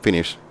to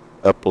finish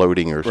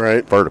uploading or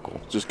vertical.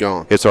 Just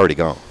gone. It's already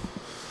gone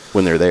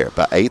when they're there.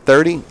 By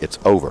 8:30, it's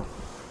over.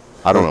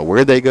 I don't know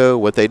where they go,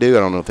 what they do.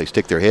 I don't know if they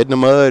stick their head in the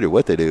mud or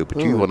what they do, but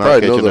you will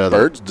not catch know another.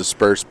 The birds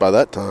dispersed by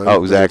that time.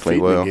 Oh, exactly.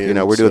 Well,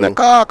 again, we're doing that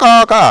caw,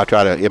 caw, caw,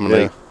 try to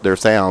emulate their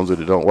sounds,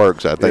 and it don't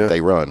work, so I think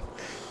they run.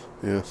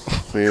 Yeah,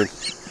 man.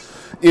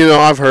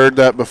 I've heard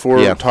that before,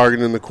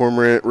 targeting the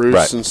cormorant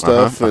roosts and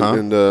stuff,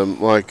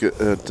 and like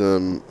at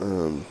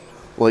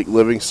Lake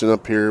Livingston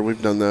up here,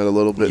 we've done that a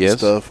little bit and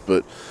stuff,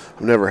 but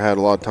I've never had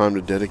a lot of time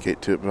to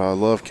dedicate to it, but I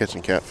love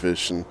catching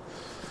catfish, and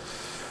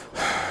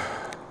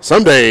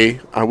someday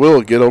I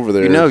will get over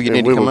there. You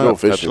need to come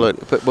out.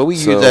 Absolutely. But we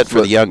use that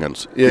for the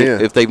young'uns. Yeah.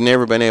 If they've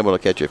never been able to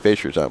catch a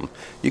fish or something,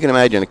 you can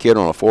imagine a kid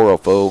on a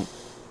 404,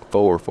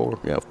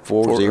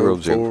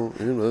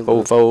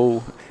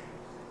 400,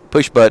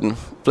 push button,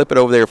 flip it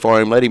over there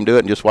for him, let him do it,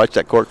 and just watch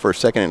that cork for a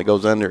second, and it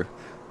goes under.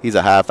 He's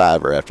a high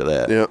fiver after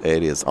that. Yeah.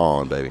 It is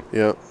on, baby.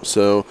 Yeah.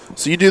 So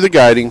you do the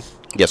guiding.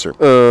 Yes, sir.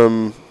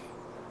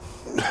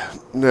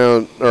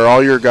 Now, are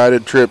all your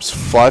guided trips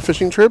fly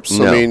fishing trips?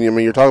 No. I mean,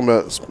 you're talking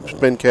about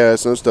spin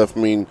casts and stuff.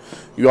 I mean,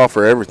 you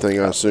offer everything,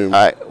 I assume.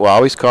 I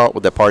always call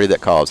with the party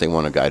that calls. They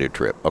want a guided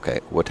trip. Okay,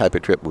 what type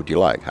of trip would you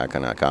like? How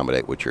can I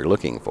accommodate what you're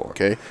looking for?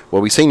 Okay.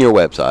 Well, we've seen your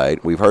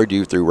website. We've heard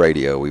you through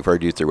radio. We've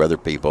heard you through other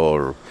people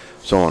or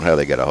so on, how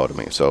they get a hold of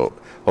me. So,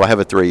 I have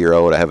a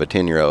 3-year-old. I have a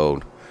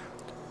 10-year-old.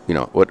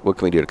 What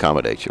can we do to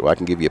accommodate you? Well, I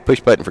can give you a push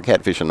button for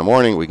catfish in the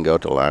morning. We can go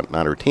till 9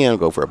 or 10,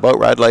 go for a boat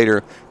ride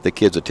later. The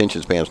kids'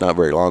 attention span is not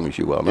very long, as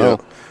you well know.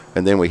 Yeah.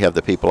 And then we have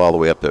the people all the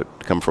way up that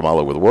come from all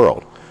over the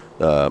world.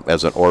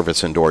 As an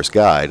Orvis endorsed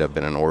guide, I've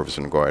been an Orvis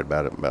endorsed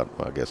guide about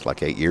I guess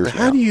like 8 years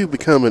now. How do you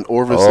become an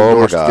Orvis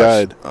endorsed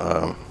guide?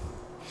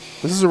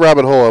 This is a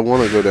rabbit hole I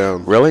want to go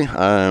down. Really?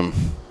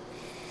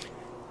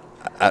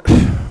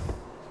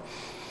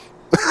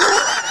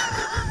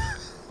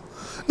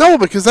 No,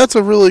 because that's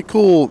a really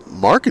cool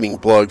marketing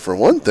plug for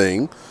one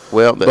thing.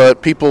 Well,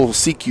 but people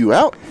seek you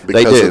out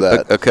because of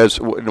that.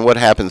 Because what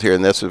happens here,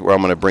 and this is where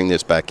I'm going to bring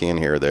this back in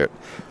here, that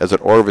as an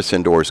Orvis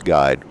endorsed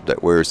guide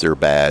that wears their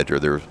badge or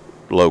their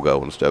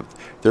logo and stuff,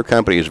 their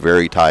company is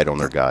very tight on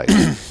their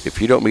guides.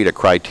 If you don't meet a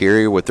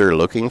criteria what they're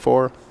looking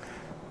for,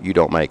 you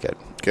don't make it.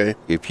 Okay.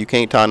 If you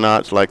can't tie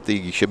knots like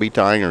you should be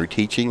tying or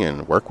teaching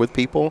and work with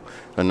people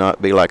and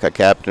not be like a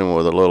captain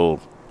with a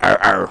little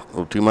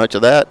too much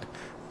of that,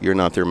 you're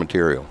not their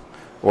material.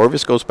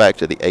 Orvis goes back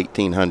to the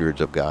 1800s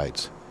of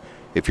guides.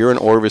 If you're an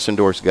Orvis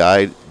endorsed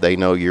guide, they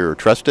know you're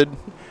trusted,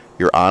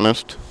 you're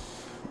honest,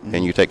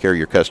 and you take care of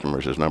your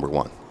customers as number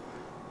one.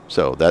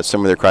 So that's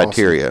some of their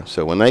criteria. Awesome.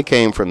 So when they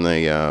came from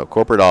the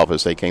corporate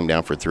office, they came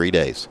down for 3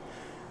 days.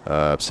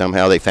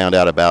 Somehow they found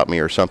out about me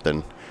or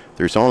something.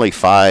 There's only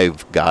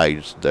 5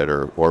 guides that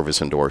are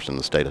Orvis endorsed in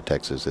the state of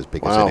Texas, as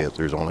big as it is.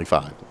 There's only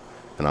 5,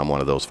 and I'm one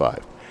of those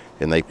 5.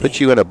 And they put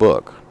you in a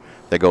book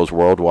that goes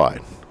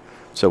worldwide.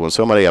 So when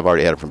somebody, I've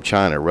already had it from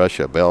China,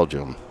 Russia,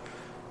 Belgium,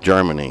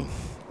 Germany.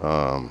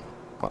 All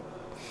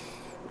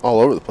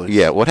over the place.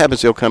 Yeah, what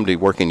happens, they'll come to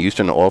work in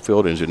Houston oil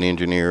field as an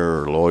engineer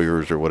or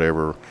lawyers or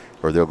whatever,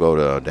 or they'll go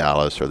to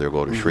Dallas or they'll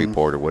go to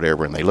Shreveport or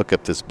whatever, and they look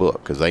up this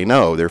book because they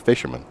know they're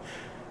fishermen.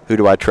 Who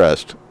do I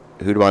trust?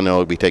 Who do I know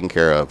will be taken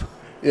care of?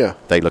 Yeah.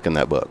 They look in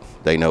that book.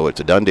 They know it's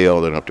a done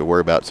deal. They don't have to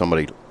worry about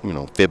somebody,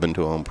 fibbing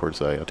to them per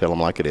se. I tell them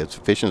like it is.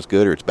 If fishing's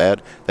good or it's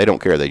bad, they don't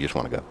care. They just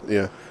want to go.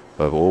 Yeah.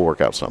 But we'll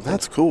work out something.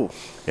 That's cool.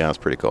 Yeah, that's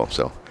pretty cool.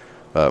 So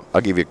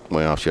I'll give you,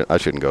 I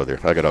shouldn't go there.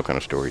 I got all kind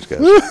of stories, guys.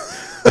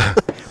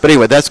 But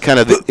anyway, that's kind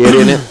of it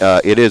in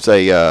it. It is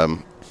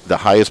the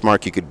highest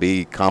mark you could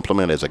be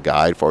compliment as a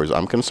guide, as far as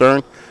I'm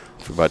concerned.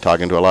 By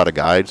talking to a lot of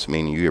guides, I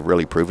mean, you have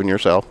really proven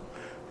yourself,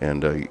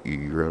 and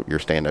you're a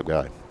stand-up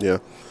guy. Yeah.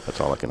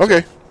 That's all I can say.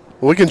 Okay.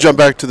 Well, we can jump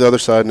back to the other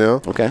side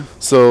now. Okay.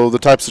 So the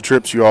types of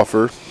trips you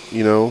offer,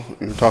 you're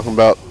talking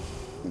about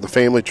the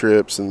family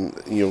trips and,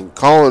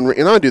 calling,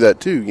 and I do that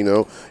too,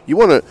 You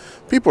want to,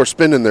 people are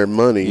spending their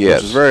money,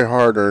 which is very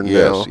hard earned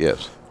now.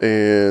 Yes.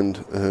 And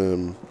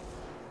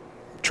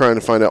trying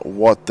to find out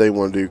what they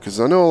want to do, because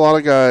I know a lot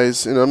of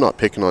guys, and I'm not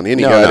picking on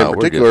any guy in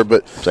particular,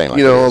 but, like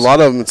a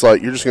lot of them, it's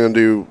like you're just going to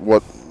do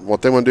what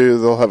they want to do.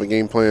 They'll have a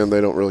game plan. They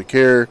don't really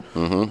care.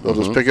 They'll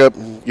just pick up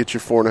and get you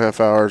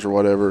 4.5 hours or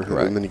whatever,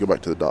 and then you go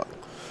back to the dock.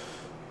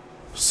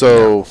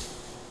 So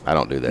I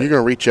don't do that. You're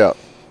going to reach out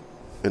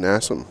and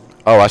ask them.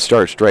 Oh, I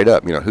start straight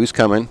up. Who's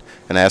coming,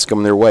 and ask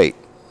them their weight.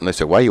 And they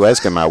say, why are you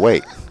asking my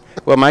weight?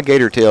 Well, my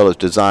gator tail is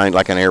designed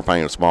like an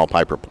airplane, a small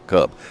Piper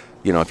Cub.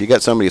 If you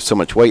got somebody with so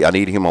much weight, I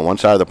need him on one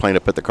side of the plane to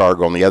put the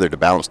cargo on the other to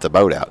balance the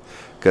boat out,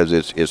 because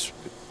it's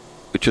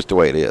just the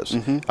way it is.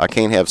 I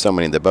can't have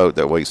somebody in the boat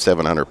that weighs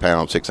 700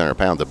 pounds, 600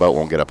 pounds. The boat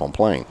won't get up on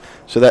plane.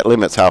 So that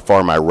limits how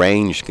far my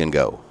range can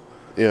go.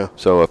 Yeah.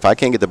 So if I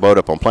can't get the boat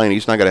up on plane,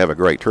 he's not going to have a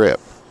great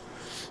trip,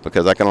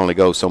 because I can only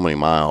go so many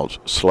miles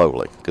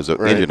slowly, because the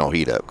engine will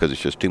heat up, because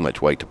it's just too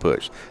much weight to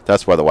push.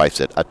 That's why the wife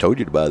said, I told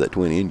you to buy that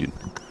twin engine.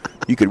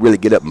 You could really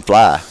get up and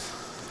fly.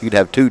 You could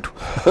have two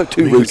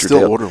rooster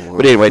tails. Order one.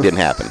 But anyway, it didn't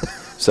happen.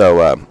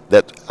 So I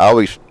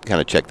always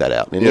kind of check that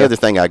out. And the other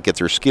thing, I get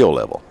their skill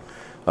level.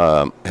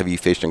 Have you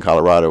fished in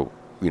Colorado,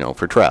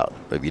 for trout?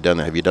 Have you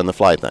done the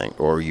fly thing,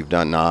 or you've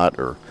done knot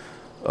or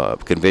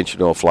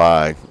conventional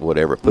fly,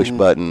 whatever, push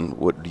button?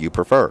 What do you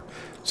prefer?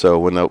 So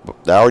when they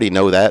already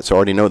know that, so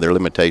already know their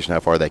limitation, how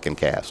far they can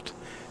cast,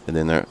 and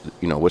then they're,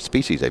 what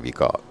species have you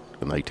caught?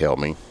 And they tell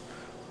me,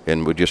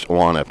 and we just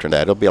on after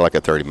that. It'll be like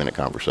a 30-minute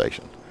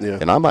conversation. Yeah.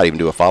 And I might even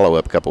do a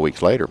follow-up a couple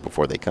weeks later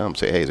before they come.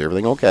 Say, hey, is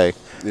everything okay?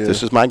 Yeah.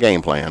 This is my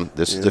game plan.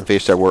 This is the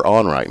fish that we're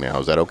on right now.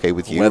 Is that okay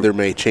with you? Weather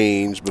may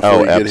change before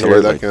you get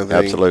here, that kind of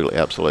thing.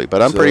 Absolutely.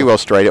 But I'm pretty well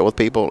straight up with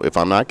people. If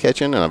I'm not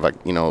catching,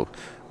 and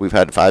we've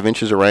had 5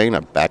 inches of rain,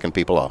 I'm backing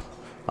people off.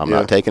 I'm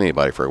not taking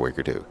anybody for a week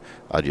or two.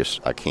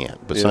 I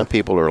can't. But some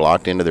people are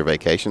locked into their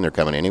vacation. They're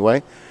coming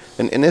anyway.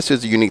 And this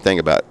is the unique thing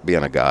about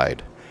being a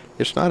guide.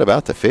 It's not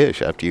about the fish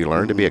after you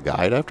learn to be a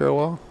guide after a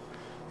while.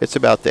 It's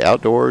about the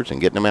outdoors and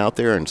getting them out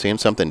there and seeing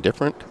something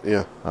different.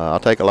 Yeah. I'll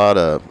take a lot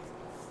of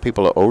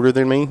people older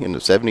than me in the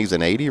 70s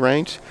and 80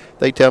 range.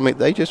 They tell me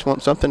they just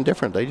want something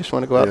different. They just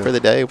want to go out for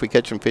the day. If we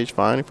catch some fish,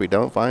 fine. If we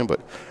don't, fine.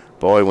 But,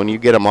 boy, when you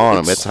get them on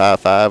them, it's high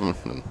five.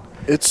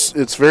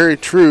 It's very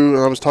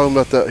true. I was talking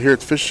about that here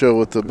at the fish show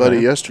with a buddy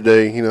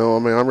yesterday.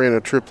 I ran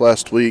a trip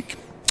last week,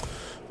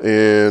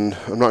 and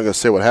I'm not going to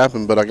say what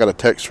happened, but I got a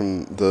text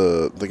from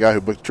the guy who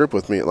booked the trip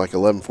with me at like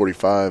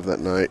 11:45 that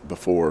night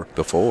before.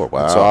 Wow.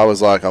 And so I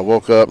was like, I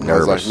woke up and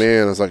Nervous. I was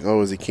like, man,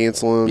 is he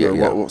canceling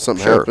or what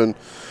something Sure. happened?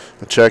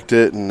 I checked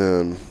it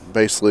and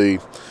basically,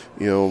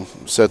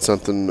 said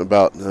something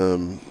about,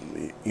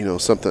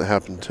 something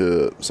happened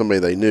to somebody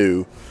they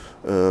knew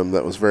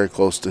that was very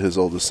close to his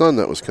oldest son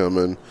that was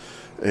coming,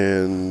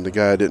 and the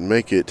guy didn't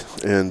make it.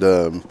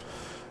 And,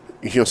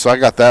 so I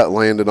got that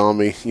landed on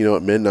me,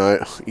 at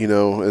midnight, and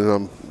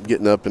I'm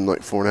getting up in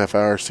like 4.5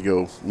 hours to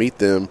go meet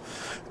them.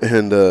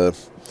 And,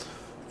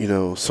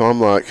 so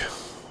I'm like,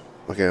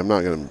 okay, I'm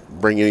not going to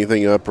bring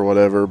anything up or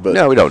whatever, but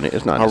No, we don't.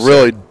 It's not. I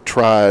really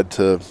tried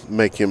to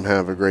make him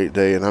have a great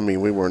day. And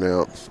we weren't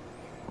out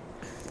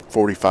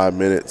 45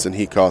 minutes and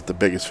he caught the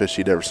biggest fish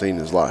he'd ever seen in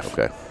his life.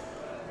 Okay.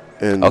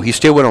 And he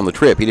still went on the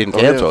trip. He didn't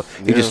cancel.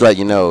 yeah. He just let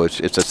you know it's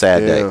a sad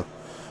day.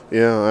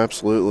 Yeah,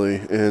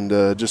 absolutely.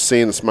 And just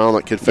seeing the smile on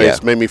that kid's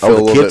face made me feel a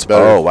the little kids, bit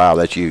better. Oh, wow,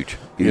 that's huge.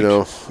 Kids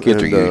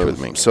are huge with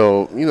me.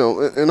 So,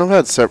 and I've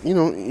had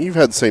several, you've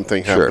had the same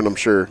thing happen, Sure. I'm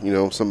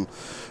sure, some,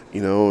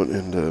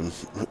 and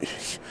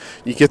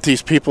you get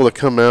these people that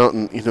come out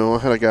and, I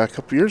had a guy a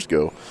couple years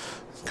ago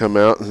come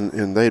out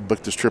and they had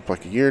booked this trip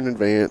like a year in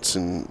advance,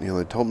 and,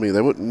 they told me,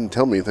 they wouldn't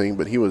tell me anything,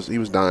 but he was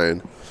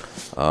dying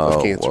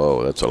of cancer.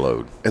 Whoa, that's a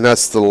load. And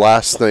that's the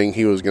last thing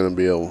he was going to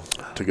be able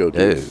to go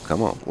do. Dude,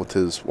 come on. With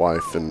his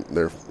wife and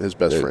his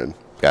best friend.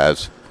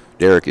 Guys,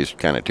 Derek is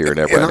kind of tearing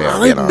up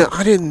right now.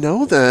 I didn't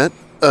know that.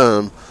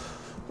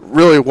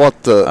 Really,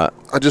 what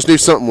I just knew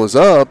something was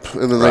up,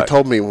 and then they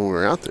told me when we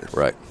were out there.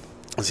 Right.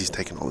 Because he's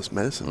taking all this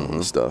medicine and all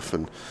this stuff,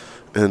 and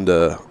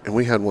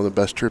we had one of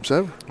the best trips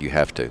ever. You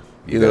have to.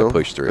 You got to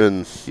push through.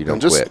 And you don't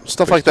just quit.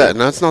 Stuff Push like through. that, and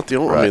that's not the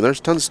only. I mean, there's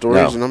tons of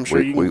stories, and I'm sure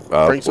you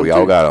can bring some. We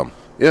all got them.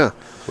 Yeah.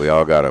 We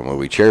all got them. Well,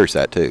 we cherish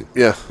that too.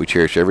 Yeah. We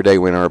cherish every day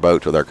we're in our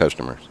boats with our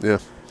customers. Yeah.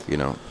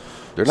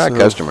 They're not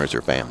customers;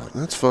 they're family.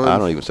 That's fun. I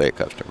don't even say a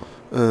customer.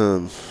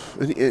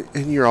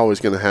 And you're always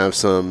going to have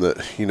some that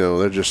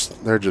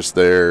they're just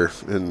there,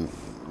 and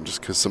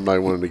just because somebody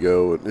wanted to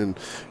go, and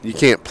you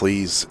can't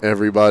please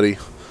everybody.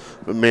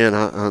 But man,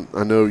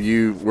 I know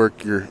you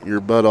work your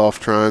butt off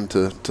trying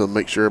to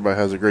make sure everybody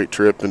has a great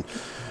trip, and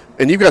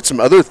you've got some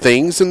other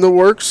things in the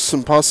works,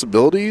 some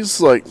possibilities,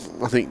 like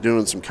I think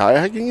doing some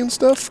kayaking and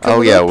stuff.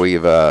 Oh yeah, up.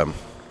 we've.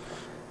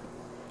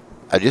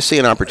 I just see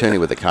an opportunity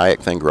with the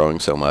kayak thing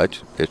growing so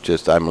much. It's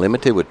just I'm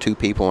limited with 2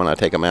 people when I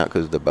take them out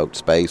because of the boat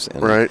space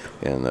and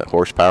the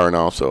horsepower and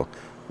all. So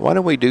why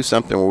don't we do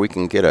something where we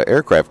can get an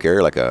aircraft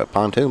carrier like a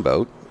pontoon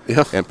boat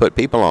and put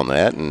people on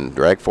that and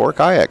drag 4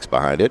 kayaks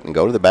behind it and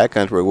go to the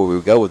backcountry where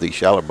we go with these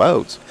shallow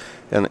boats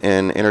and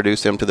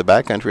introduce them to the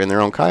backcountry in their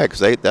own kayaks.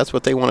 That's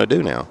what they want to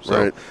do now.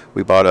 So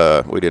we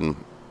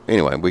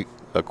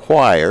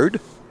acquired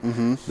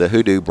the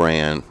Hoodoo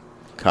brand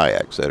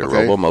kayaks that are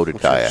robo-moted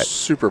kayaks.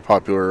 Super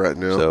popular right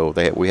now.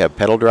 So we have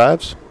pedal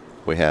drives.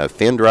 We have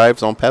fin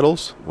drives on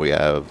pedals. We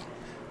have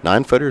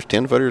 9-footers,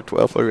 10-footers,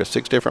 12-footers,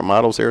 6 different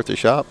models here at the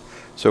shop.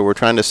 So we're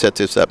trying to set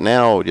this up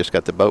now. We just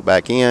got the boat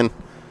back in.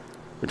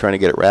 We're trying to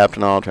get it wrapped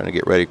and all, trying to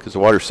get ready because the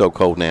water's so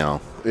cold now.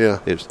 Yeah.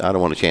 I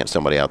don't want to chance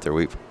somebody out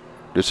there.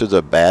 This is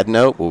a bad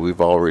note, but we've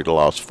already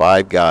lost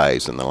 5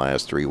 guys in the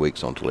last 3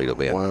 weeks on Toledo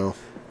Bend. Wow.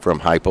 From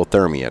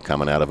hypothermia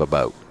coming out of a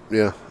boat.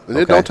 Yeah. And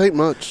it don't take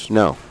much.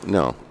 No.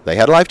 They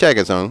had life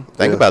jackets on.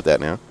 Think about that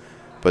now.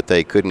 But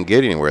they couldn't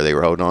get anywhere. They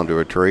were holding on to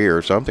a tree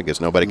or something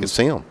because nobody could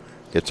see them.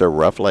 It's a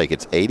rough lake.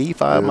 It's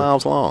 85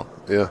 miles long.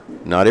 Yeah.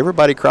 Not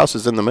everybody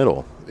crosses in the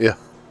middle. Yeah.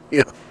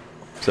 Yeah.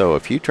 So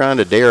if you're trying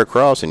to dare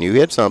across and you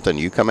hit something,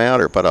 you come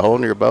out or put a hole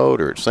in your boat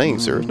or it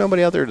sinks, there's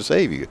nobody out there to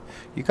save you.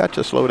 You got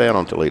to slow down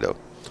on Toledo.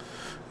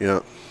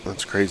 Yeah,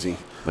 that's crazy.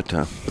 But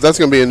that's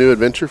going to be a new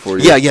adventure for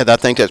you. Yeah, I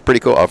think that's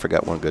pretty cool. I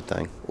forgot one good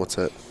thing. What's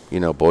that?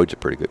 Boyd's a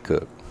pretty good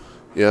cook.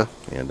 Yeah.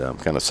 And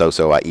kind of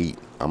so-so. I eat.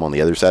 I'm on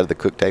the other side of the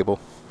cook table.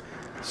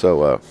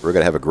 So we're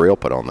going to have a grill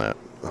put on that.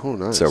 Oh,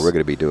 nice. So we're going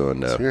to be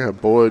doing. So you're going to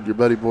have Boyd, your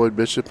buddy Boyd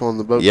Bishop, on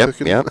the boat Yep,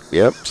 cooking?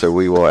 yep. So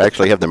we will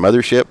actually have the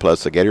mothership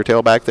plus the Gator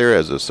Tail back there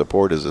as a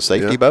support as a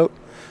safety boat.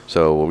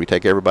 So when we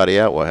take everybody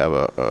out, we'll have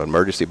an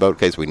emergency boat in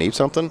case we need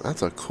something.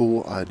 That's a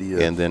cool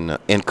idea. And then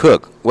and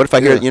cook. What if I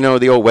hear,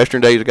 the old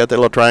Western days, you got that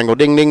little triangle,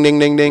 ding, ding, ding,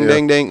 ding, ding,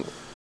 ding, ding.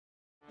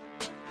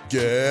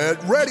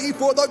 Get ready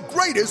for the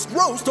greatest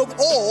roast of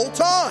all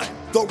time,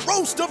 the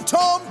Roast of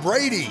Tom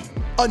Brady,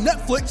 a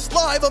Netflix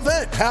live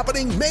event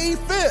happening May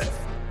 5th.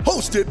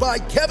 Hosted by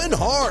Kevin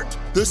Hart,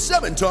 the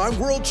 7-time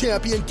world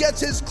champion gets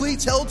his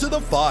cleats held to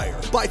the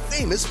fire by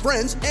famous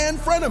friends and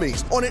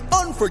frenemies on an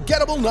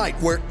unforgettable night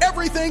where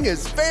everything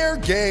is fair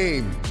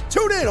game.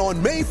 Tune in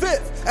on May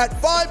 5th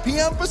at 5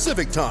 p.m.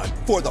 Pacific time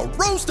for the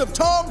Roast of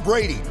Tom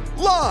Brady,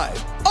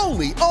 live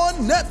only on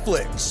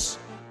Netflix.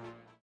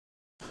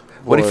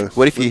 What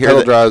if you hear pedal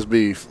that? drives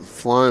be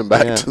flying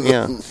back to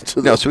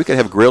the No, so we could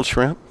have grilled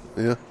shrimp.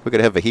 Yeah. We could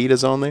have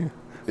fajitas on there.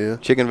 Yeah.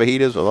 Chicken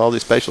fajitas with all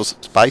these special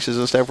spices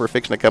and stuff we're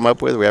fixing to come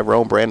up with. We have our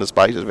own brand of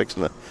spices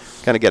fixing to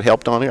kind of get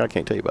helped on here. I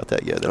can't tell you about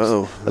that yet.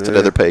 That's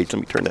another page.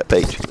 Let me turn that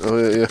page. Oh,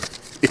 yeah.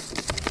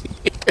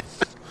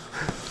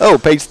 Oh,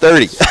 page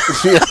 30.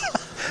 Yeah.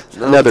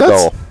 Another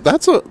goal.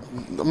 That's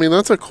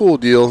a cool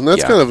deal, and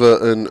that's kind of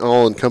an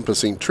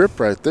all-encompassing trip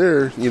right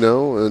there,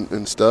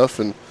 and stuff.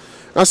 And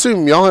I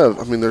assume y'all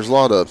have.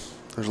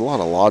 There's a lot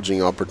of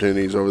lodging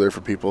opportunities over there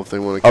for people if they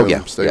want to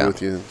come stay with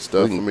you and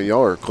stuff.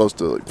 Y'all are close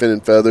to Fin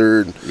and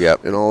Feather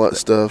and all that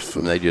stuff.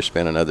 And they just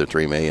spent another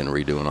 $3 million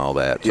redoing all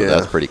that. So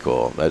that's pretty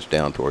cool. That's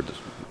down towards.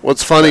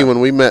 What's funny, when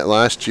we met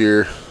last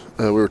year,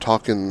 we were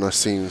talking, and I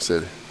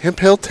said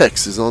Hemp Hill,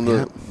 Texas on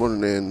the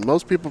one, and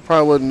most people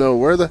probably wouldn't know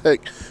where the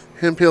heck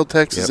Hemp Hill,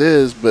 Texas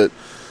is, but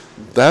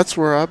that's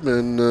where I've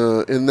been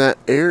in that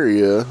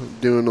area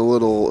doing a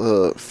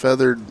little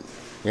feathered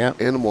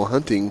animal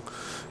hunting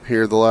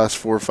here the last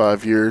 4 or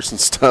 5 years and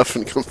stuff,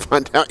 and come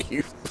find out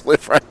you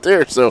live right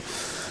there. So,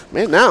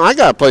 man, now I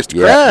got a place to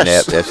crash.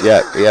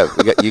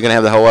 You're gonna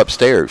have the whole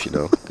upstairs.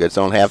 Get its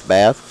own half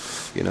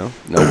bath. No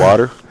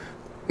water.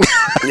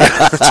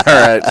 That's all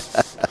right.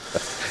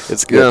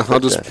 It's good. Yeah, I'll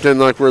just pretend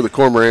like we're the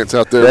cormorants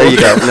out there. There you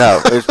go.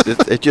 No,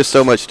 it's just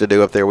so much to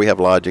do up there. We have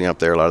lodging up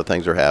there. A lot of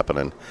things are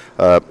happening.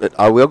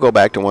 I will go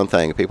back to one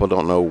thing. People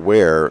don't know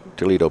where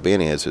Toledo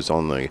Bend is. It's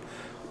on the,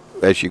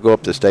 as you go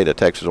up the state of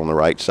Texas on the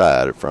right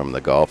side from the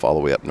Gulf all the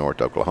way up north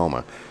to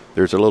Oklahoma,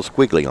 there's a little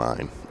squiggly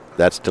line.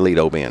 That's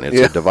Toledo Bend.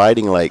 It's a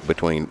dividing lake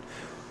between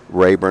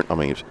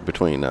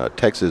between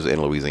Texas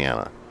and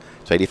Louisiana.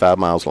 It's 85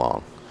 miles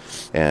long.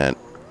 And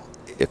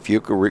if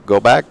you could go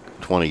back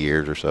 20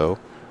 years or so,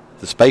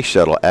 the space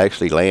shuttle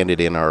actually landed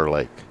in our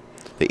lake.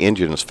 The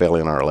engines fell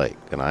in our lake.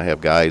 And I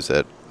have guys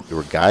that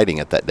were guiding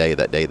it that day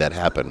that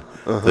happened.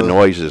 The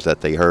noises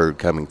that they heard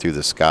coming through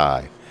the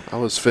sky. I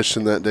was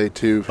fishing that day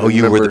too. Oh, were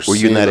you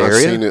in that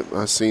area?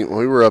 I seen.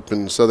 We were up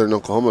in southern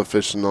Oklahoma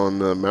fishing on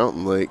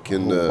Mountain Lake,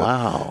 and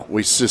wow,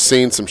 we just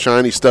seen some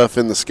shiny stuff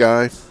in the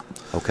sky.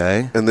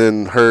 Okay. And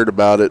then heard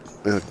about it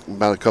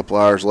about a couple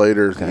hours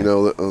later. Okay.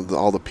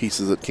 All the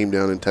pieces that came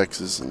down in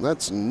Texas, and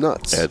that's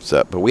nuts.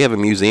 But we have a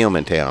museum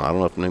in town. I don't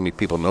know if many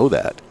people know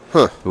that.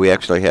 Huh. We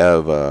actually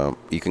have.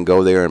 You can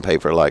go there and pay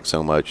for like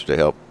so much to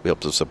help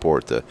to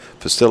support the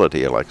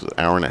facility. Like an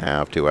hour and a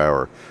half, 2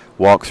 hour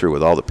walk through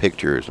with all the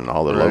pictures and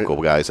all the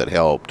local guys that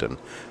helped and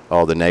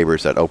all the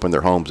neighbors that opened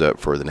their homes up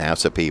for the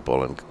NASA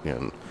people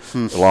and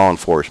law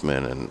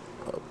enforcement and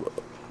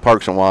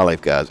Parks and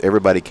Wildlife guys.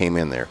 Everybody came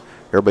in there.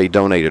 Everybody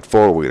donated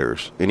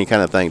 4-wheelers, any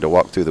kind of thing to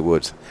walk through the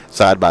woods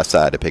side by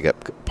side to pick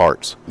up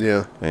parts.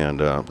 Yeah.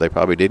 And they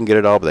probably didn't get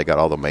it all, but they got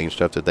all the main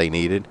stuff that they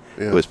needed.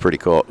 Yeah. It was pretty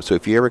cool. So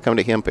if you ever come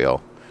to Hemp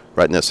Hill,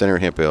 right in the center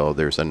of Hemp Hill,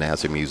 there's a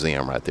NASA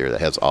museum right there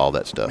that has all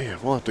that stuff. Yeah,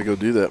 we'll have to go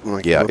do that when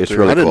I get up it's there.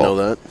 really cool. I didn't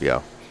know that.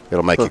 Yeah.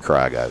 It'll make you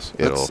cry, guys.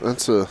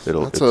 That's a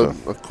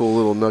cool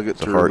little nugget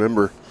to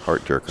remember.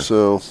 Heart jerker.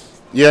 So,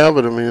 yeah,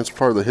 but it's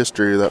part of the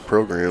history of that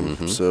program.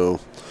 Mm-hmm. So,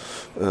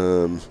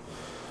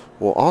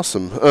 well,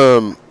 awesome.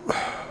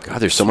 God,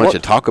 there's so much to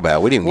talk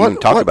about. We didn't even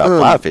talk about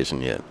fly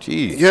fishing yet.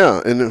 Jeez.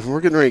 Yeah, and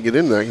we're getting ready to get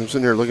into that. I'm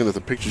sitting here looking at the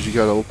pictures you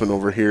got open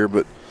over here.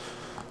 But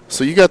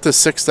so you got this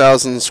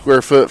 6,000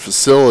 square foot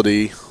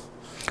facility,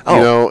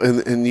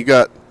 and you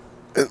got.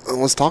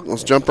 Let's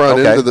jump right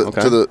into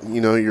the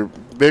you're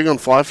big on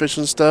fly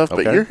fishing stuff,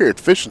 but you're here at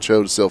the fishing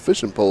show to sell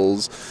fishing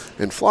poles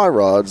and fly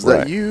rods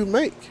that you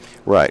make.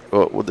 Right.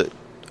 Well,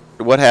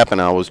 what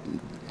happened? I was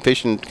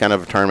fishing kind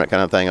of a tournament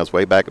kind of thing. I was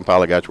way back in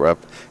Polygatch where I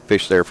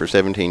fished there for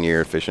 17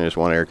 years, fishing this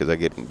one area because I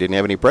didn't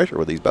have any pressure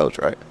with these boats,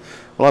 right?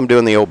 Well, I'm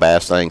doing the old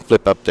bass thing,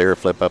 flip up there,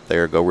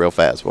 go real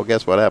fast. Well,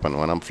 guess what happened?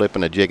 When I'm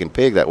flipping a jig and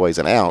pig that weighs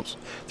an ounce,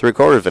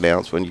 3/4 of an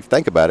ounce, when you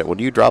think about it, when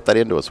you drop that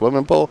into a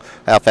swimming pool,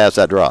 how fast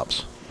that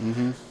drops.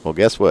 Mm-hmm. Well,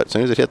 guess what? As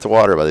soon as it hit the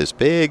water by this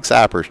big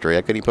cypress tree,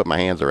 I couldn't even put my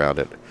hands around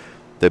it.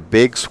 The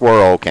big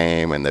swirl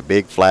came and the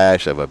big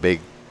flash of a big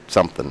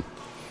something,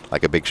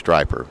 like a big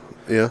striper.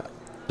 Yeah.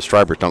 The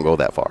stripers don't go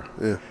that far.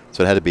 Yeah.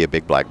 So it had to be a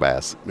big black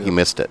bass. Yeah. He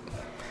missed it.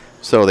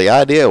 So the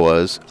idea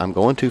was, I'm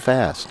going too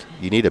fast.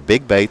 You need a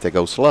big bait that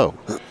goes slow.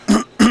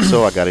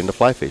 So I got into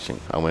fly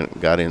fishing. I went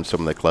and got in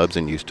some of the clubs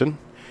in Houston,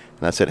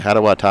 and I said, how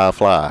do I tie a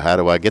fly? How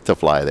do I get the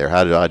fly there?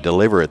 How do I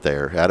deliver it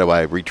there? How do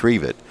I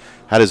retrieve it?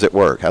 How does it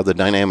work? How do the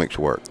dynamics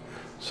work?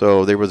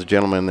 So there was a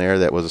gentleman there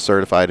that was a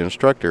certified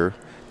instructor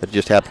that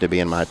just happened to be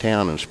in my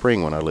town in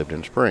Spring when I lived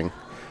in Spring.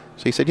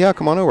 So he said, yeah,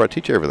 come on over. I'll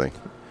teach you everything.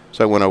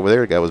 So I went over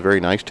there. The guy was very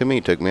nice to me.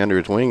 He took me under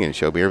his wing and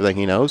showed me everything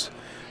he knows.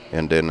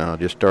 And then I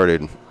just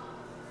started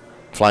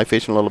fly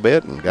fishing a little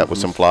bit and got with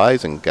some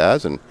flies and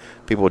guys, and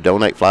people would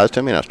donate flies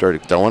to me, and I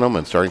started throwing them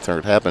and starting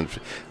to happen.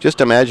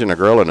 Just imagine a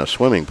girl in a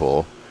swimming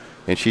pool,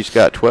 and she's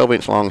got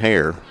 12-inch long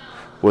hair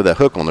with a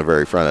hook on the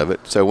very front of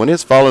it. So when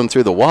it's falling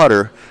through the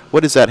water,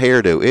 what does that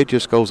hair do? It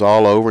just goes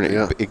all over,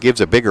 and it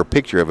gives a bigger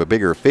picture of a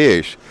bigger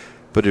fish,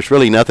 but there's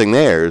really nothing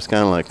there. It's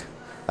kind of like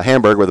a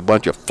hamburger with a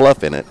bunch of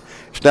fluff in it.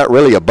 It's not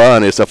really a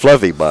bun. It's a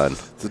fluffy bun.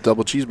 It's a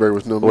double cheeseburger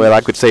with no meat. Well,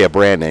 I could say a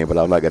brand name, but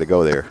I'm not going to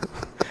go there.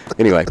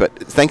 Anyway, but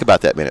think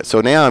about that minute. So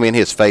now I'm in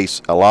his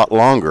face a lot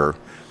longer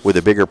with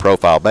a bigger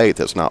profile bait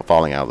that's not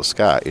falling out of the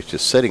sky. It's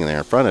just sitting there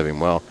in front of him.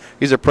 Well,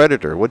 he's a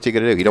predator. What's he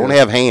going to do? He don't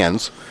have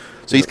hands,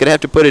 so he's going to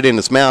have to put it in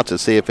his mouth to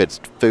see if it's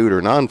food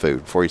or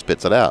non-food before he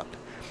spits it out.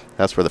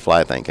 That's where the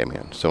fly thing came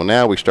in. So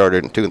now we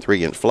started in 2- and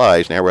 3-inch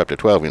flies. Now we're up to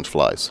 12-inch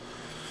flies.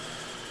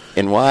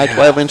 And why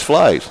 12-inch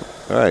flies?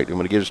 All right, I'm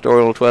going to give a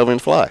story on a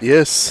 12-inch fly.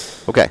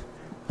 Yes. Okay.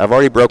 I've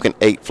already broken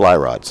 8 fly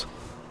rods.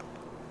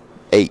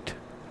 8.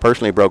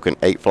 Personally broken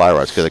 8 fly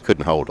rods because I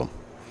couldn't hold them.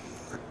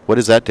 What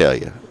does that tell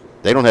you?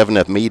 They don't have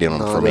enough meat in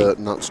them for me.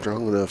 Not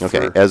strong enough.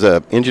 Okay. As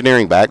a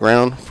engineering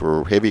background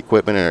for heavy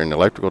equipment and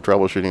electrical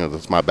troubleshooting,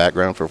 that's my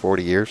background for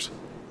 40 years.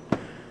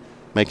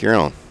 Make your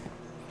own.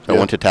 So I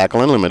went to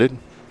Tackle Unlimited.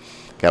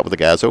 Got with the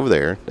guys over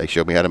there. They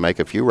showed me how to make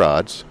a few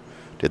rods.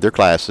 Did their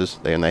classes.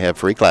 And they have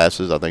free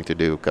classes. I think they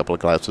do a couple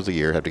of classes a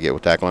year. Have to get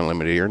with Tackle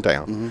Unlimited here in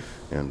town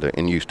and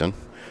in Houston.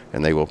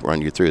 And they will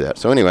run you through that.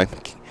 So anyway,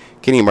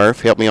 Kenny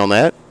Murph helped me on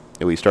that.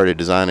 And we started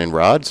designing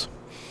rods.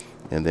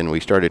 And then we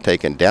started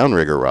taking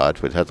downrigger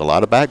rods, which has a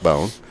lot of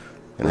backbone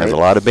and has a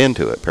lot of bend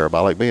to it,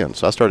 parabolic bend.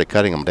 So I started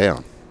cutting them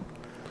down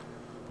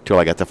until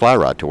I got the fly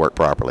rod to work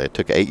properly. It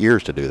took 8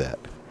 years to do that.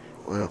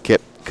 Wow.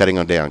 Kept cutting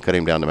them down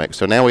to make.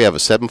 So now we have a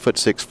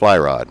 7'6" fly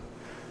rod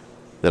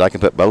that I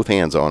can put both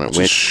hands on. Which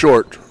is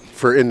short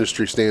for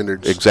industry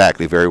standards.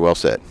 Exactly, very well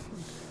said.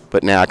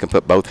 But now I can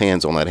put both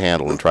hands on that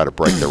handle and try to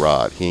break the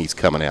rod. He's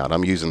coming out.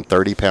 I'm using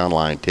 30-pound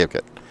line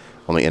ticket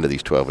on the end of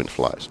these 12-inch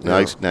flies.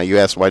 Now you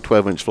asked why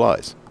 12-inch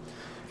flies.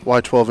 Why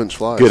 12-inch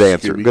flies? Good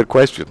answer. Good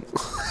question.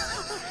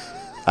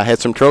 I had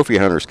some trophy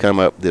hunters come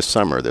up this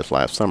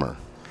last summer.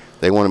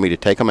 They wanted me to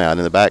take them out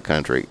in the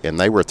backcountry, and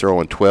they were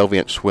throwing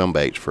 12-inch swim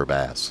baits for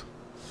bass.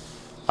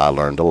 I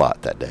learned a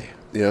lot that day.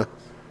 Yeah.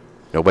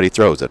 Nobody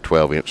throws a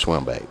 12-inch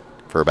swim bait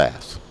for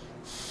bass.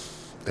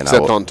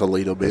 Except on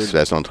Toledo Bend.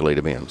 That's on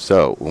Toledo Bend.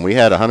 So when we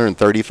had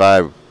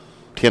 135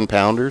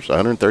 10-pounders,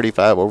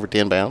 135 over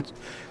 10 pounds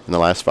in the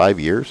last 5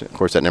 years, of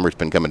course that number's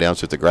been coming down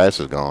since the grass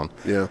is gone.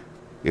 Yeah.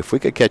 If we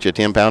could catch a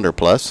 10-pounder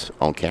plus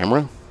on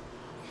camera,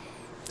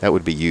 that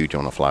would be huge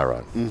on a fly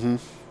rod. Mm-hmm.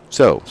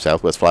 So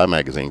Southwest Fly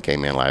Magazine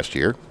came in last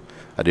year.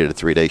 I did a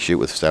 3-day shoot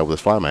with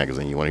Southwest Fly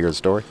Magazine. You want to hear the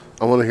story?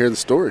 I want to hear the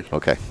story.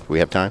 Okay. We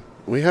have time?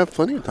 We have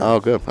plenty of time. Oh,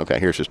 good. Okay,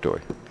 here's the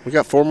story. We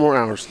got 4 more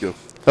hours to go.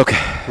 Okay.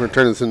 We're going to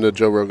turn this into a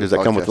Joe Rogan Does that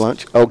podcast. come with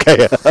lunch?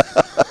 Okay.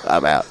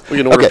 I'm out. We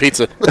can order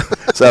pizza.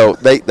 So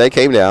they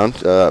came down.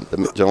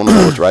 The gentleman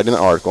was writing the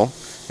article,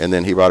 and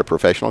then he brought a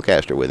professional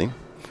caster with him.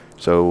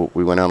 So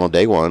we went out on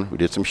day 1. We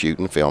did some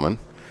shooting, filming,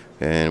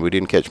 and we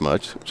didn't catch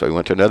much. So we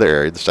went to another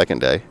area the second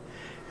day,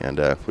 and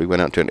we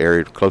went out to an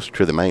area closer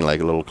to the main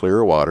lake, a little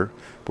clearer water.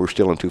 We're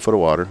still in 2 foot of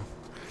water,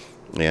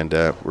 and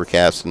we're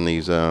casting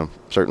these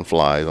certain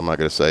flies. I'm not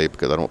going to say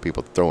because I don't want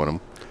people throwing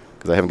them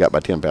because I haven't got my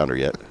 10-pounder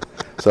yet.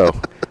 So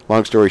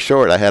long story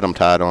short, I had them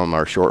tied on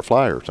our short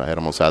flyers. I had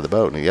them on the side of the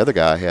boat, and the other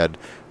guy had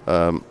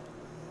a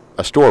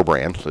store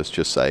brand, let's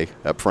just say,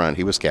 up front.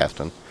 He was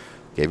casting.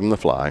 Gave him the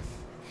fly.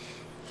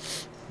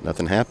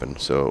 Nothing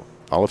happened. So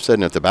all of a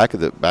sudden, at the back of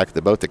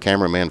the boat, the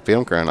cameraman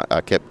film crew, and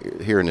I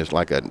kept hearing this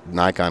like a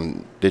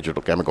Nikon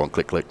digital camera going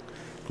click, click,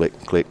 click,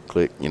 click,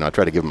 click. You know, I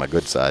try to give him my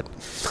good side.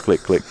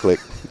 Click, click, click,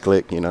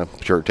 click. You know,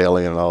 shirt tail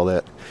in and all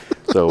that.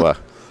 So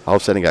all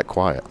of a sudden, it got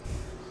quiet.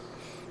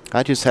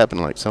 I just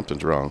happened like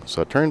something's wrong.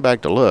 So I turned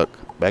back to look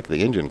back at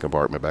the engine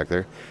compartment back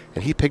there,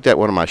 and he picked out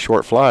one of my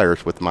short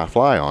flyers with my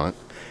fly on it,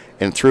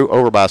 and threw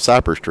over by a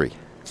cypress tree.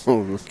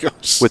 Oh, my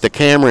gosh. With the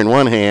camera in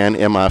one hand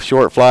and my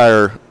short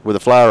flyer with a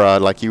fly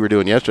rod like you were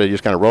doing yesterday,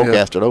 just kind of roll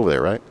cast it over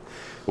there, right?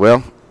 Well,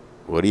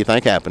 what do you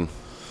think happened?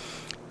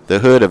 The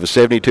hood of a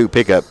 72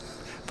 pickup,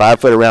 5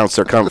 foot around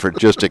circumference,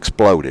 just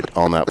exploded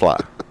on that fly.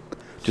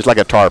 Just like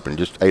a tarpon,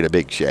 just ate a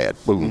big shad.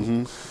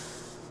 Boom.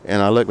 Mm-hmm.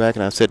 And I looked back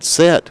and I said,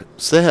 set.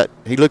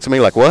 He looks at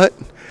me like, what?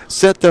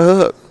 Set the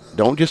hook.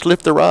 Don't just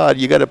lift the rod.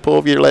 You got to pull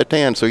with your left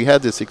hand. So he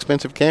had this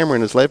expensive camera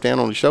in his left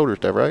hand on his shoulder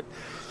stuff, right?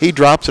 He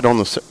drops it on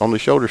the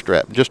shoulder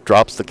strap, just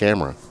drops the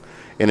camera,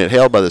 and it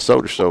held by the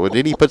shoulder. So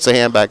then he puts the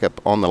hand back up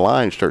on the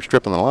line, starts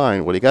stripping the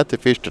line. Well, he got the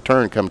fish to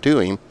turn, come to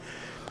him,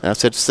 And I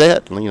said,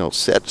 set,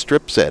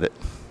 strip set it.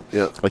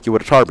 Yeah. Like you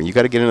would a tarpon. You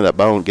got to get into that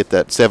bone, get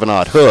that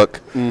 7/0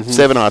 hook,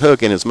 7/0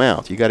 hook in his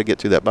mouth. You got to get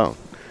through that bone.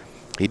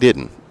 He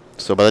didn't.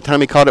 So by the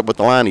time he caught up with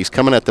the line, he's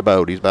coming at the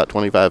boat. He's about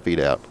 25 feet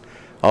out.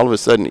 All of a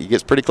sudden, he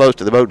gets pretty close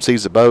to the boat and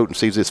sees the boat and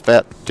sees this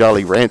fat,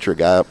 jolly rancher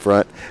guy up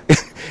front.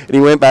 And he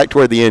went back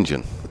toward the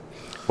engine.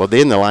 Well,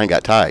 then the line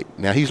got tight.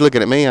 Now he's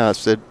looking at me. I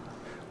said,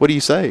 what do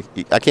you say?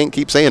 I can't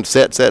keep saying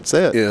set, set,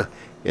 set. Yeah.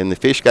 And the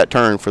fish got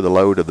turned for the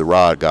load of the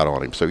rod got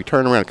on him. So he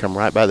turned around and come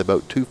right by the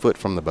boat, 2 foot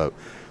from the boat.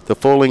 The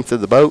full length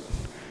of the boat,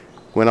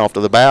 went off to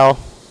the bow,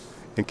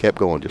 and kept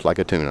going just like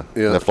a tuna.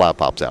 Yeah. And the fly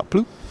pops out.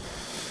 Bloop.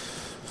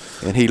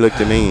 And he looked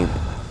at me,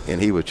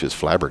 and he was just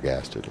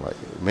flabbergasted.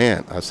 Like,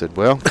 man, I said,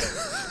 well,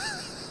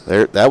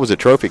 that was a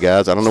trophy,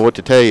 guys. I don't know what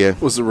to tell you.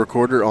 Was the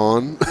recorder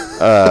on?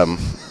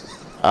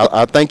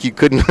 I think you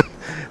couldn't.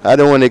 I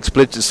don't want to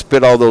explicitly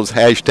spit all those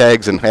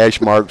hashtags and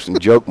hash marks and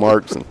joke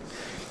marks. And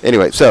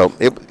anyway, so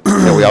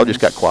we all just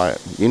got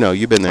quiet.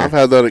 You've been there. I've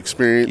had that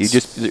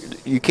experience.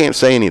 You can't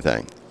say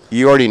anything.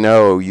 You already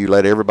know you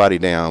let everybody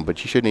down,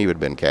 but you shouldn't even have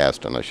been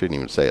cast, and I shouldn't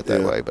even say it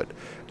that way. But,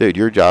 dude,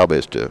 your job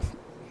is to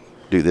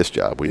do this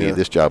job. We need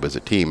this job as a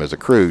team, as a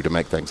crew, to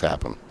make things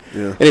happen.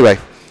 Yeah. Anyway,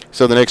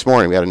 so the next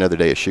morning we had another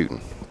day of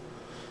shooting.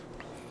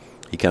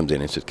 He comes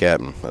in and says,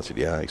 Captain. I said,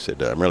 yeah. He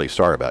said, I'm really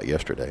sorry about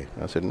yesterday.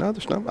 I said, no,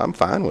 I'm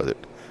fine with it.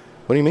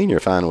 What do you mean you're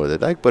fine with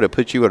it? I would have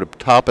put you at the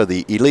top of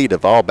the elite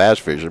of all bass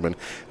fishermen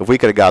if we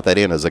could have got that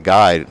in as a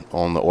guide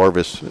on the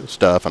Orvis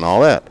stuff and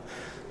all that.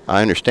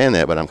 I understand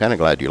that, but I'm kind of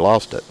glad you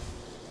lost it.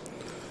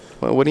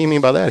 Well, what do you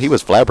mean by that? He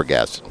was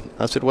flabbergasted.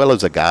 I said, well,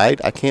 as a guide,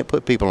 I can't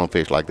put people on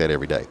fish like that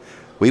every day.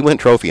 We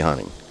went trophy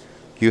hunting.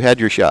 You had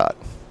your shot.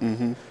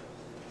 Mm-hmm.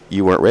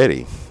 You weren't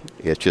ready.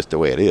 It's just the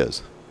way it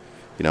is.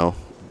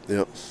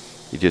 Yep.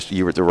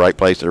 You were at the right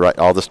place,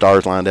 all the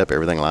stars lined up,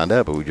 everything lined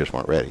up, but we just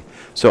weren't ready.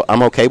 So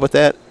I'm okay with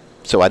that.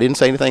 So I didn't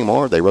say anything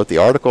more. They wrote the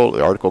article.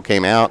 The article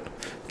came out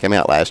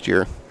last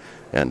year,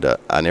 and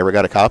I never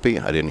got a copy.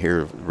 I didn't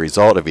hear the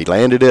result. If he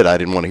landed it, I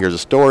didn't want to hear the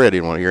story. I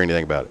didn't want to hear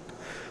anything about it.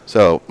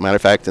 So, matter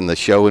of fact, in the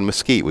show in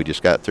Mesquite, we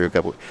just got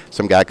through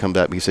some guy comes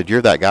up. He said,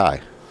 you're that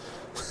guy.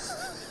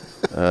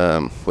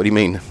 What do you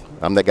mean?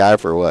 I'm that guy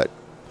for what?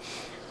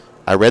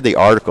 I read the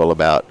article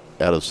out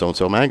of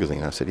so-and-so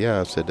magazine. I said,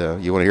 yeah. I said,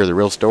 you want to hear the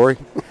real story?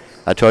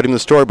 I told him the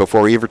story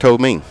before he ever told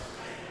me.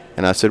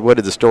 And I said, what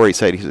did the story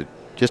say? He said,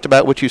 just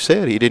about what you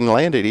said. He didn't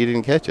land it. He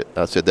didn't catch it.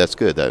 I said, that's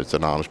good. That's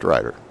an honest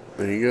writer.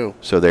 There you go.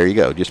 So there you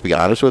go. Just be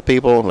honest with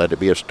people. Let it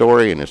be a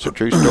story, and it's a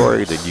true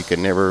story that you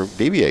can never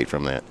deviate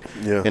from that.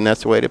 Yeah. And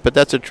that's the way but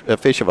that's a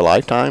fish of a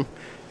lifetime.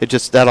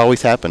 That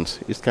always happens.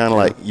 It's kind of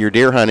like you're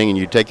deer hunting, and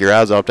you take your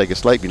eyes off, take a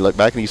slate, and you look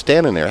back, and he's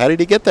standing there. How did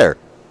he get there?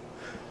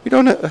 You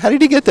don't know. How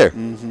did he get there?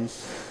 Mm-hmm.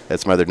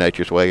 That's Mother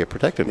Nature's way of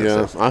protecting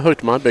herself. I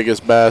hooked my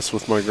biggest bass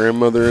with my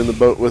grandmother in the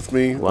boat with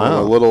me. Wow. On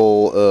a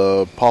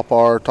little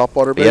popper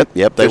topwater bait.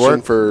 Yep, they fishing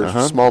work. for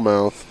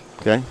smallmouth.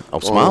 Okay. Oh,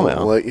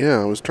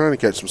 smallmouth. I was trying to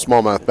catch some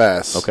smallmouth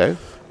bass. Okay.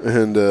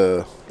 And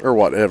or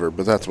whatever,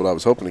 but that's what I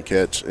was hoping to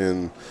catch.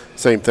 And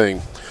same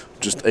thing,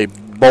 just a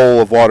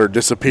bowl of water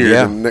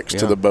disappeared next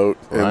to the boat,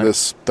 and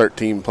this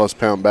 13+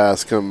 pound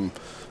bass come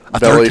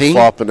belly 13?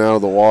 flopping out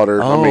of the water.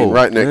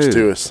 Right next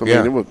to us.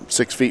 It was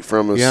 6 feet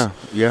from us.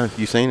 Yeah,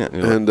 you seen it.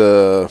 And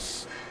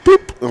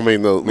boop.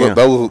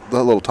 That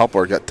little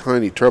topwater got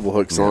tiny treble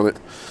hooks on it,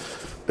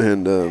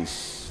 and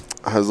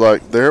I was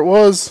like, there it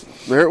was,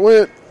 there it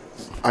went.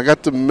 I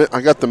got the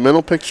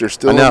mental picture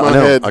still in my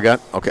head.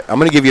 Okay. I'm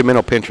going to give you a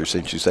mental picture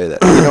since you say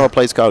that. You know a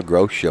place called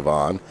Gros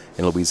Chevron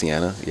in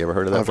Louisiana? You ever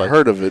heard of that place? I've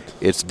heard of it.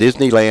 It's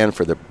Disneyland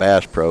for the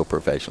Bass Pro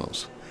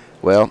professionals.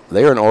 Well,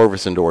 they're an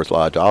Orvis Indoors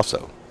Lodge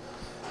also.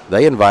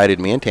 They invited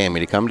me and Tammy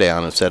to come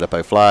down and set up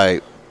a fly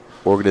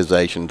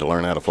organization to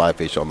learn how to fly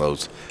fish on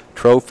those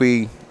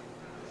trophy,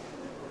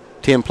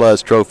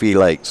 10+ trophy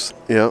lakes,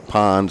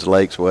 ponds,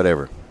 lakes,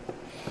 whatever.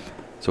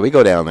 So we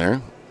go down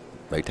there.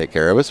 They take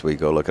care of us. We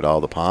go look at all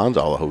the ponds,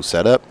 all the whole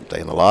setup, stay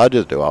in the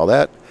lodges, do all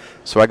that.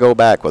 So I go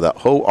back with a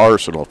whole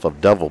arsenal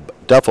of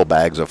duffel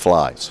bags of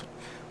flies,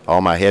 all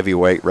my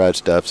heavyweight rod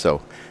stuff.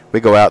 So we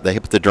go out. They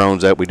put the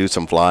drones up. We do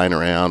some flying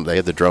around. They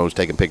have the drones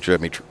taking pictures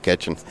of me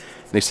catching.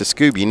 And he said,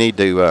 Scoob, you need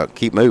to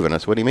keep moving. I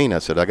said, what do you mean? I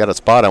said, I got a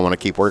spot. I want to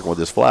keep working with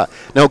this fly.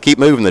 No, keep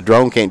moving. The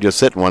drone can't just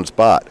sit in one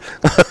spot.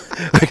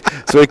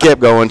 So we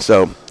kept going.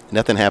 So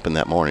nothing happened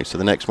that morning. So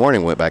the next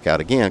morning we went back out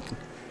again.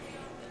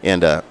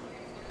 And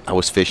I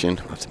was fishing.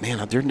 I said,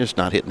 man, they're just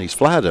not hitting these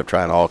flies. I'm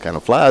trying all kind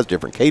of flies,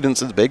 different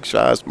cadences, big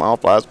flies, small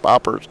flies,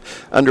 poppers,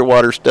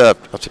 underwater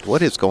stuff. I said,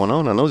 what is going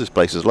on? I know this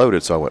place is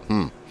loaded. So I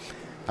went,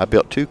 I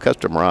built 2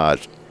 custom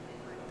rods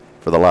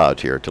for the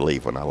lodge here to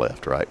leave when I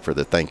left, right, for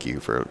the thank you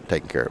for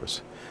taking care of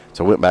us.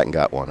 So I went back and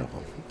got one of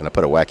them, and I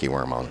put a wacky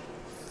worm on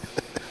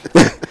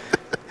it.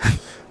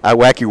 I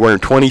wacky worm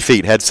 20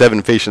 feet, had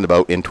 7 fish in the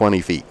boat in 20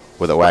 feet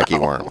with a wacky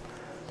worm.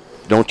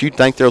 Don't you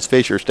think those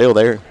fish are still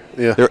there?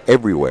 Yeah. They're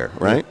everywhere,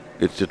 right?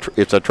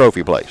 It's a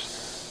trophy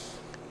place.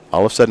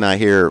 All of a sudden I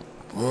hear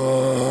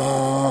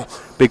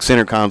big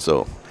center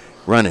console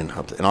running,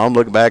 and I'm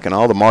looking back, and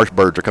all the marsh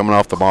birds are coming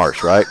off the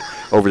marsh, right,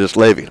 over this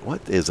levee.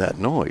 What is that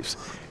noise?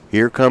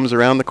 Here comes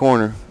around the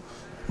corner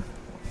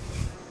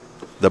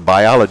the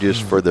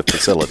biologist for the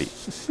facility.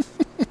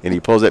 And he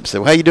pulls up and said,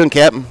 well, how you doing,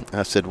 Captain?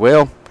 I said,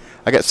 well,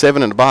 I got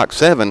 7 in the box.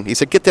 7? He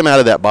said, get them out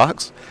of that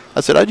box.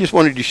 I said, I just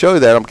wanted to show you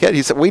that I'm catching.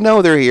 He said, we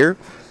know they're here.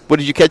 But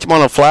did you catch them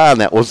on a fly?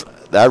 And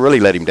I really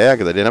let him down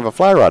because I didn't have a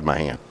fly rod in my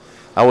hand.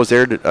 I was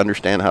there to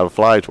understand how the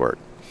flies work.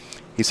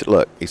 He said,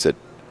 look,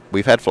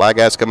 we've had fly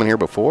guys come in here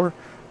before.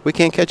 We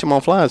can't catch them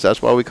on flies.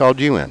 That's why we called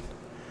you in.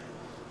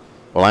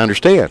 Well, I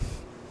understand.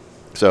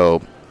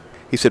 So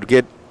he said,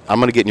 I'm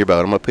going to get in your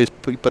boat. I'm going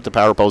to put the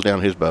power poles down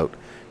in his boat.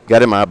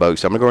 Got in my boat.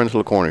 So I'm going to go in this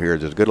little corner here.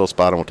 There's a good little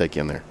spot. I'm going to take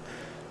you in there.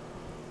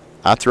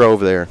 I throw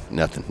over there.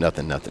 Nothing.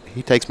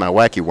 He takes my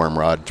wacky worm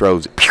rod,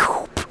 throws it.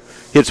 Pew,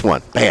 hits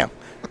one. Bam.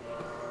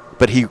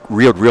 But he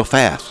reeled real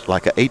fast,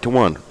 like an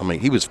 8-to-1. I mean,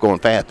 he was going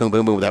fast. Boom,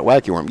 boom, boom with that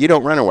wacky worm. You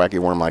don't run a wacky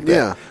worm like that.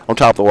 Yeah. On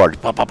top of the water.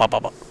 Pop, pop, pop,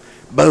 pop, pop.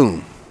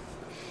 Boom.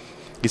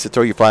 He said,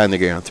 throw your fly in the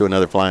ground. Throw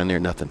another fly in there.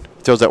 Nothing.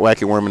 Throws that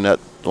wacky worm in that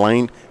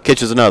lane.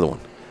 Catches another one.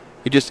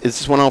 It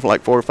just went off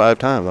like 4 or 5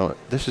 times. I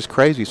went, this is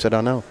crazy. He said,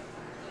 I know.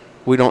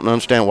 We don't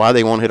understand why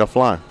they won't hit a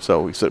fly.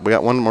 So he said, we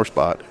got one more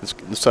spot.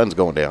 The sun's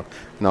going down.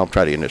 And I'll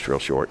try to end this real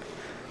short.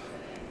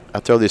 I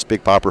throw this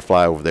big popper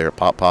fly over there.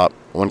 Pop, pop.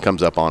 One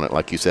comes up on it.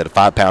 Like you said, a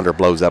 5-pounder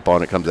blows up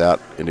on it, comes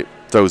out, and it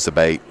throws the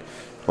bait.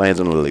 Lands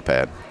on the lily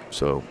pad.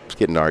 So it's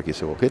getting dark. He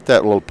said, well, hit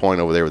that little point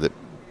over there with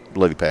the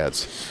lily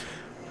pads.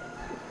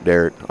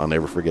 Derek, I'll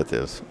never forget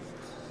this.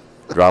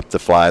 Dropped the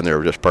fly, and they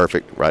were just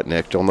perfect, right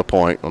next on the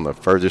point, on the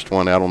furthest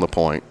one out on the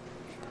point.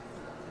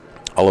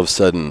 All of a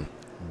sudden,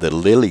 the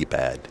lily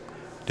pad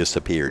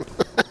disappeared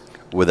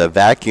with a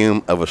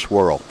vacuum of a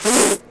swirl.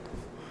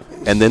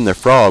 And then the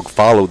frog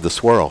followed the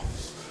swirl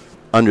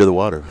under the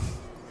water.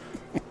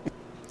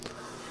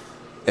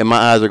 And my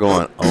eyes are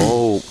going,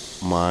 oh,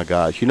 my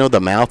gosh. You know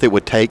the mouth it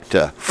would take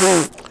to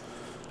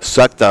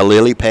suck the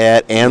lily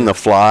pad and the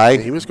fly?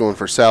 He was going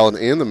for salad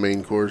and the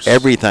main course.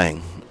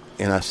 Everything.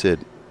 And I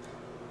said,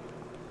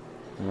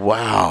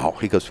 wow.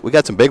 He goes, we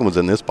got some big ones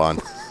in this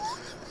pond.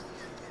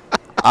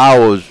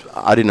 I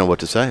didn't know what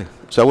to say.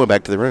 So I went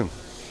back to the room.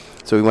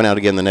 So we went out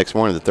again the next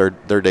morning, the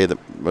third day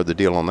of the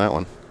deal on that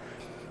one.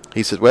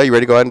 He said, well, you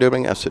ready to go out and do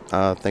everything? I said,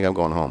 I think I'm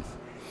going home.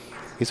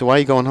 He said, why are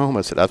you going home?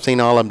 I said, I've seen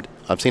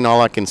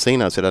all I can see.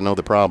 And I said, I know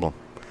the problem.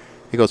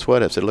 He goes,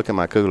 what? I said, look at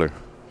my cooler.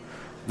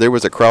 There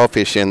was a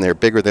crawfish in there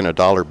bigger than a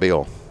dollar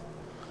bill.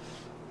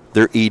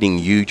 They're eating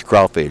huge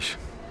crawfish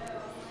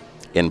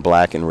in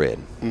black and red.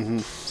 Mm-hmm.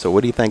 So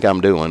what do you think I'm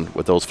doing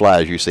with those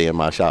flies you see in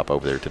my shop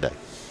over there today?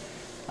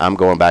 I'm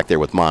going back there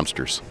with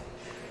monsters.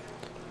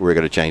 We're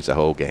going to change the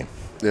whole game.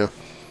 Yeah.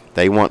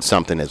 They want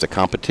something as a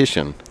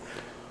competition.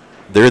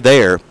 They're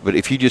there, but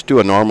if you just do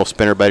a normal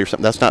spinnerbait or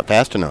something, that's not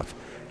fast enough.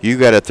 You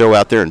got to throw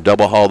out there and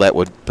double haul that,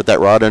 put that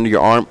rod under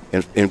your arm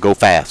and go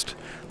fast.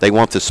 They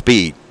want the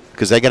speed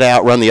because they got to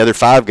outrun the other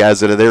 5 guys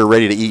that are there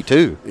ready to eat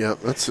too. Yeah,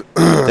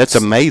 that's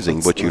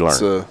amazing what you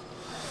learn.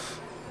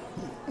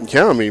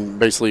 Yeah, I mean,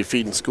 basically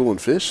feeding school and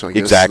fish, I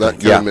guess. Exactly.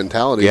 That kind of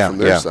mentality from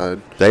their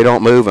side. They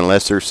don't move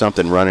unless there's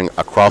something running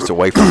across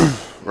away from them.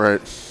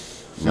 Right.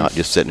 Not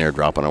just sitting there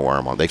dropping a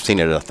worm on. They've seen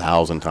it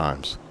 1,000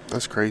 times.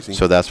 That's crazy.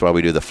 So that's why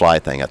we do the fly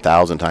thing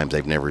 1,000 times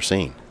they've never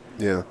seen.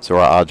 Yeah. So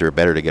our odds are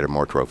better to get a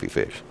more trophy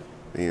fish.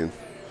 Man.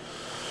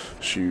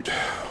 Shoot.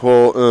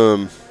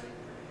 Well,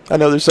 I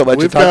know there's so much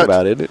to talk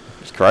about, isn't it?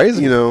 It's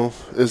crazy. You know,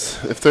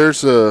 if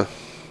there's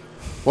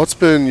what's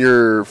been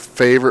your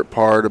favorite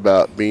part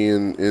about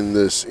being in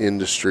this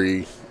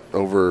industry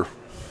over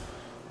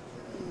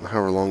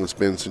however long it's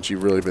been since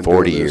you've really been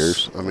 40 doing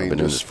years. this? I mean, I've been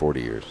doing this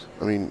 40 years.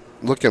 I mean,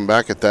 looking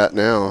back at that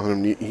now, I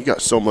mean, you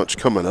got so much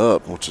coming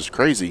up, which is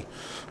crazy,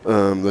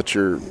 that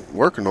you're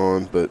working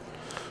on. But,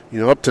 you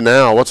know, up to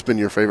now, what's been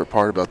your favorite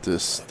part about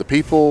this? The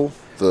people,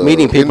 the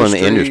meeting people in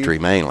the industry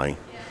mainly,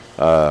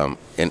 and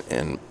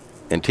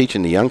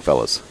teaching the young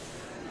fellas.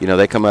 You know,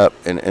 they come up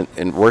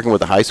and working with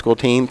the high school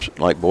teams,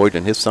 like Boyd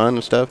and his son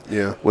and stuff.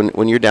 Yeah.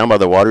 When you're down by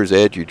the water's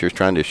edge, you're just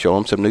trying to show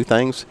them some new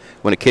things.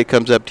 When a kid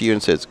comes up to you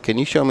and says, can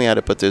you show me how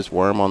to put this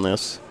worm on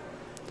this?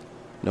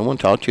 No one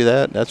taught you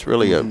that? That's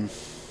really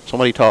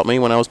somebody taught me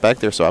when I was back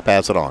there, so I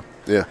pass it on.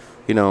 Yeah.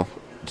 You know,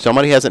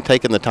 somebody hasn't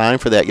taken the time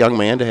for that young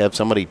man to have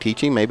somebody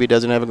teaching. Maybe he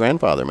doesn't have a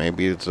grandfather.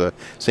 Maybe it's a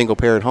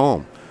single-parent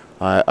home.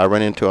 I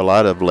run into a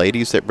lot of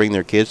ladies that bring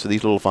their kids to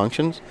these little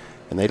functions,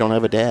 and they don't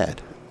have a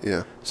dad.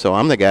 Yeah. So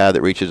I'm the guy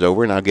that reaches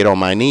over, and I'll get on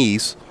my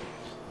knees,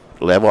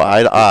 level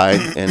eye to eye,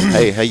 and,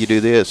 hey, how you do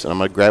this? And I'm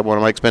going to grab one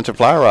of my expensive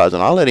fly rods,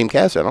 and I'll let him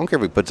cast it. I don't care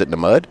if he puts it in the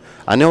mud.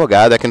 I know a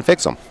guy that can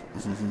fix them.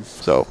 Mm-hmm.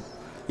 So,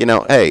 you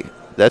know, hey,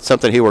 that's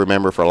something he'll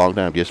remember for a long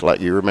time, just like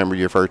you remember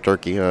your first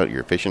turkey hunt,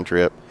 your fishing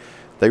trip.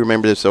 They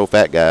remember this old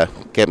fat guy,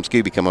 Captain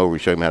Scooby, come over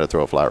and show him how to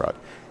throw a fly rod.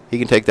 He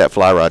can take that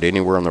fly rod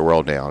anywhere in the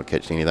world down and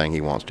catch anything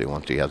he wants to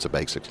once he has the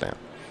basics down.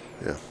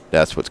 Yeah.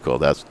 That's what's cool.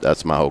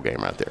 That's my whole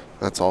game right there.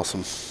 That's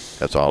awesome.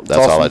 That's all. That's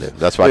awesome. all I do.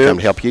 That's why I come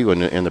to help you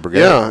in the brigade.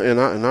 Yeah, and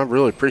I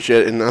really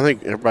appreciate it, and I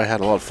think everybody had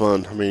a lot of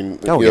fun. I mean,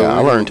 I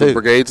learned the too.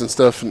 brigades and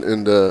stuff,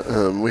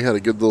 and we had a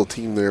good little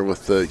team there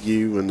with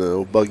you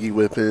and Buggy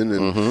Whipping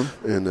and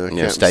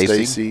Captain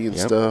Stacy and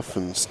stuff,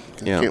 and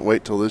can't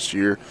wait till this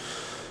year.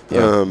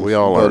 Yeah, we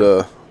all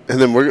are. And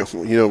then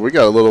we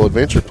got a little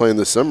adventure planned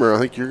this summer. I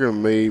think you're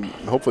going to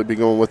hopefully be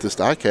going with this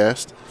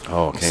diecast.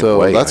 Oh, can't so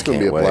wait. That's going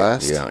to be a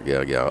blast.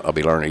 Yeah. I'll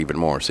be learning even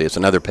more. See, it's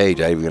another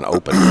page I even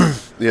open.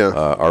 Yeah.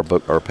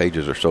 Our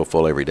pages are so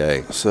full every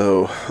day.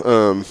 So,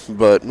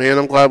 but man,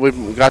 I'm glad we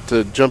got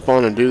to jump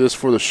on and do this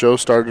before the show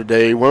started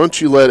today. Why don't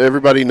you let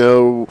everybody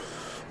know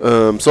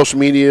social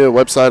media,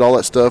 website, all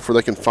that stuff, where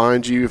they can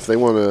find you if they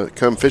want to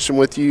come fishing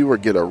with you or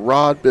get a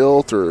rod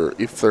built, or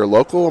if they're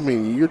local. I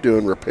mean, you're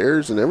doing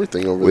repairs and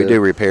everything over there. We do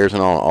repairs on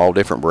all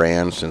different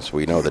brands, since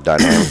we know the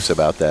dynamics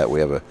about that.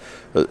 We have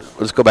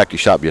let's go back to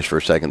shop just for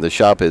a second. The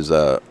shop is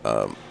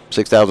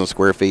 6,000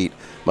 square feet.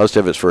 Most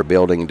of it's for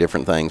building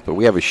different things, but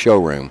we have a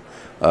showroom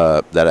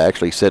that I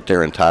actually sit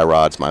there and tie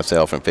rods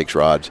myself and fix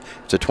rods.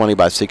 It's a 20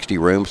 by 60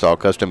 room. It's all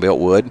custom built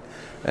wood,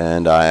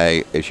 and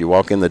as you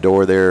walk in the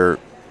door there,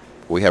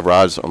 we have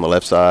rods on the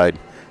left side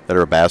that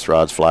are bass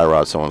rods, fly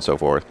rods, so on and so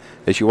forth.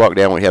 As you walk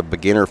down, we have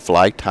beginner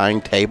fly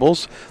tying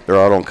tables. They're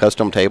all on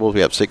custom tables.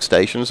 We have 6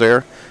 stations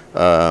there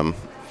that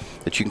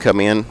you can come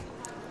in.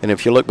 And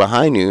if you look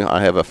behind you,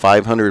 I have a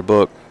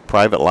 500-book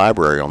private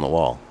library on the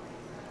wall.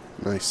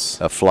 Nice.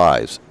 Of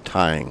flies,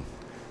 tying.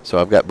 So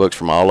I've got books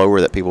from all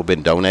over that people have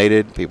been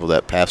donated, people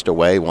that passed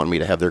away want me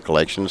to have their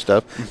collection and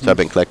stuff. Mm-hmm. So I've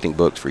been collecting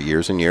books for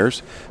years and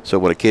years. So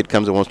when a kid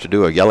comes and wants to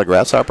do a yellow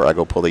grasshopper, I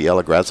go pull the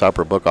yellow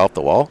grasshopper book off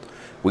the wall.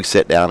 We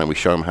sit down and we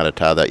show him how to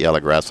tie that yellow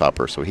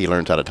grasshopper. So he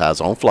learns how to tie his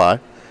own fly.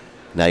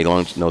 Now he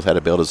knows how to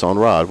build his own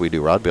rod. We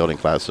do rod building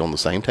classes on the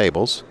same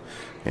tables.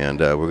 And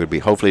we're going to be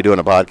hopefully doing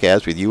a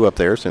podcast with you up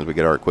there as soon as we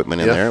get our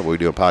equipment in there. We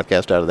do a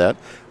podcast out of that.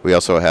 We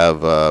also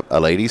have a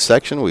ladies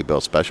section. We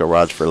build special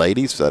rods for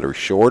ladies that are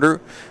shorter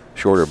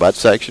butt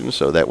sections,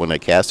 so that when they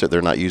cast it,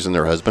 they're not using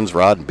their husband's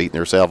rod and beating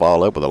themselves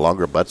all up with a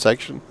longer butt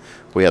section.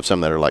 We have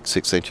some that are like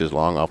 6 inches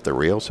long off the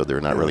reel, so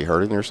they're not really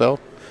hurting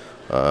themselves.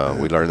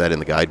 We learned that in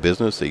the guide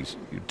business,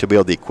 to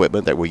build the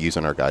equipment that we use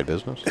in our guide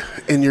business.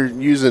 And you're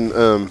using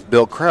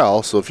Bill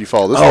Crowell, so if you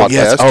follow this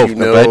podcast, I'm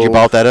glad you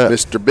brought that up.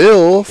 Mr.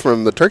 Bill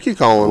from the turkey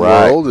calling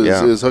world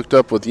is hooked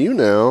up with you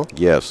now.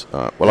 Yes.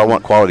 I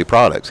want quality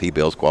products. He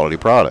builds quality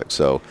products,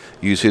 so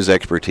use his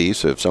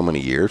expertise of so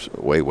many years,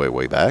 way, way,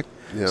 way back.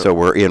 Yeah. So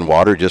we're in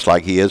water just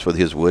like he is with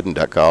his wood and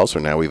duck calls. So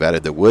now we've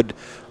added the wood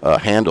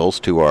handles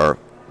to our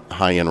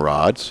high-end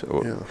rods.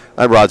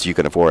 Rods you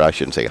can afford. I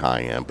shouldn't say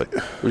high-end, but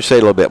we'll say a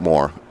little bit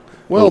more.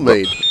 Well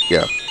made.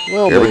 Yeah.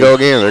 Well Here made. we go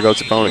again. There goes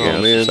the phone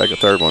again. Man. It's like a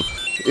third one.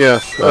 Yeah.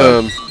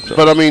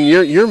 But I mean,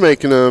 you're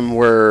making them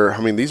where,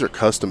 I mean, these are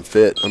custom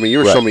fit. I mean, you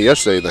were showing me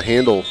yesterday the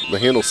handle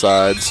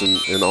sides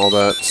and all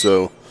that.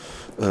 So,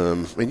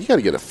 you got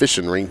to get a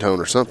fishing ringtone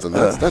or something.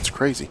 That's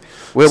crazy.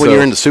 Well, when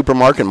you're in the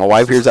supermarket and my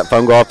wife hears that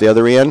phone go off the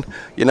other end,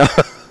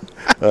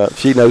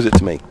 she knows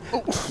it's me.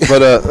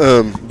 But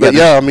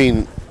yeah, I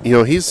mean,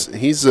 he's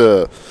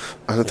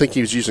I think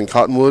he was using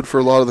cottonwood for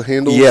a lot of the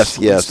handles. Yes,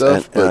 and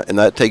stuff. And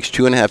that takes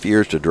 2.5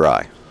 years to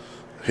dry.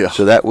 Yeah.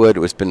 So that wood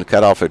has been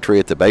cut off a tree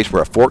at the base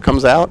where a fork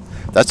comes out.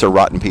 That's a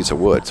rotten piece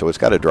of wood, so it's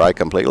got to dry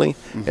completely.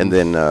 Mm-hmm. And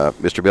then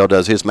Mr. Bill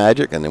does his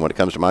magic, and then when it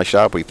comes to my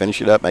shop, we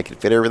finish it up, make it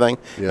fit everything,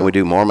 and we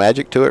do more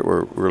magic to it.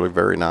 We're really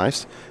very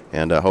nice,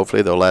 and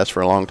hopefully they'll last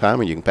for a long time,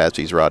 and you can pass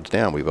these rods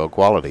down. We build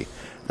quality.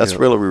 That's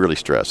really, we really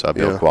stress. I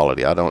build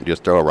quality. I don't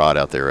just throw a rod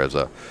out there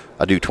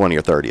I do 20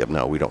 or 30 of them.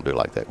 No, we don't do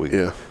like that.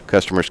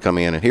 Customers come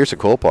in, and here's the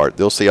cool part.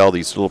 They'll see all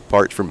these little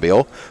parts from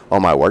Bill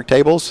on my work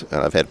tables,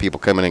 and I've had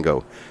people come in and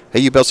go, hey,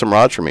 you built some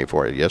rods for me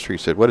for it. Yes, sir. He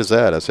said, what is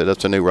that? I said,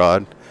 that's a new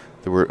rod.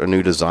 There were a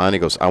new design. He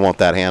goes, I want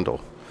that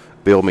handle.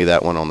 Build me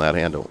that one on that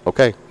handle.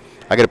 Okay.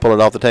 I got to pull it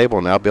off the table,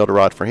 and I'll build a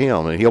rod for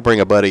him. And he'll bring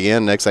a buddy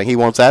in. Next thing, he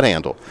wants that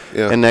handle.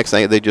 Yeah. And next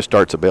thing, they just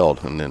start to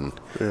build, and then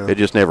it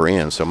just never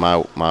ends. So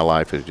my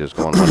life is just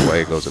going one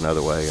way, it goes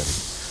another way. And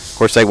of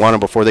course, they want them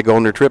before they go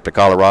on their trip to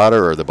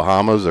Colorado or the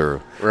Bahamas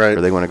or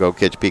they want to go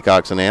catch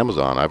peacocks in the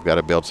Amazon. I've got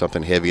to build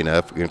something heavy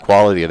enough and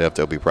quality enough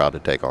they'll be proud to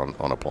take on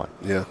a plane.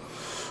 Yeah.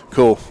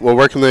 Cool. Well,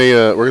 where can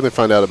they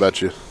find out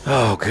about you?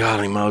 Oh,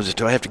 golly Moses,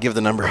 do I have to give the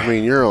number? I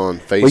mean, you're on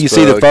Facebook. Well, you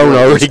see the phone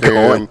already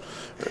going.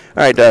 All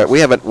right, we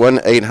have a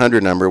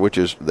 1-800 number, which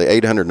is the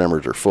 800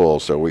 numbers are full,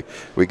 so we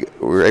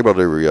were able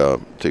to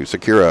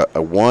secure a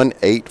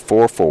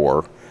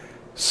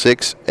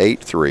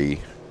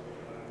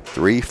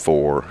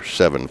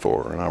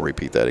 1-844-683-3474, and I'll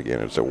repeat that again.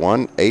 It's a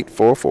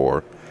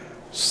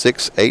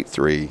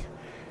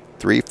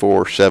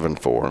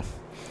 1-844-683-3474,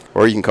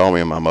 or you can call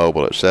me on my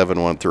mobile at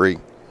 713.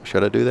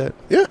 Should I do that?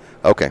 Yeah.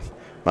 Okay.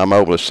 My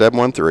mobile is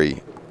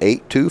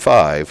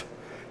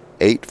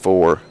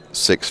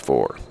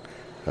 713-825-8464.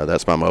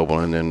 That's my mobile.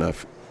 And then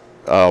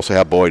I also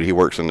have Boyd. He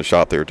works in the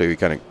shop there, too. He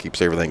kind of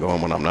keeps everything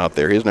going when I'm not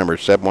there. His number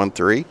is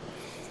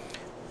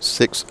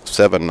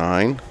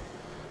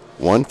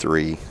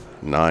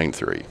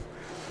 713-679-1393.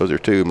 Those are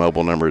two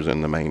mobile numbers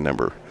and the main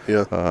number.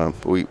 Yeah.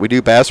 We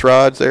do bass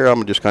rods there.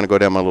 I'm just kind of go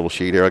down my little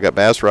sheet here. I got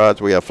bass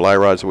rods. We have fly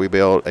rods that we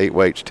build, 8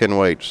 weights, 10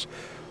 weights.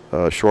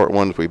 Short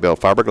ones, we build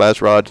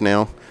fiberglass rods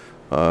now.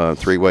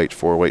 3 weights,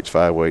 4 weights,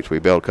 5 weights. We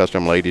build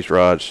custom ladies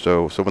rods.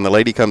 So when the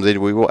lady comes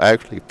in, we will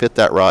actually fit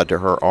that rod to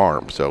her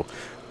arm. So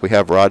we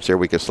have rods there.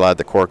 We can slide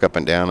the cork up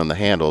and down on the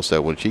handle.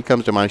 So when she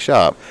comes to my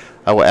shop,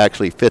 I will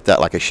actually fit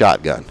that like a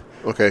shotgun.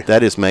 Okay.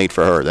 That is made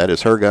for her. That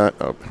is her gun.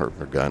 Oh, her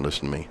gun.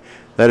 Listen to me.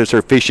 That is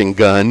her fishing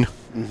gun.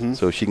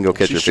 So she can go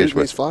catch her She's fish shooting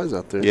with. these flies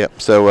out there.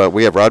 Yep. So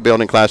we have rod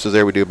building classes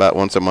there. We do about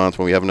once a month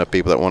when we have enough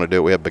people that want to do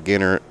it. We have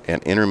beginner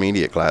and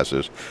intermediate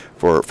classes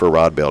for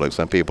rod building.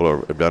 Some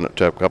people have done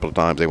it a couple of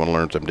times. They want to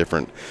learn some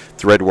different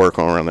thread work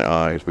around the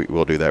eyes.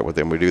 We'll do that with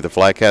them. We do the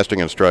fly casting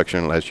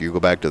instruction. As you go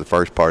back to the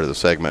first part of the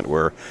segment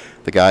where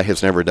the guy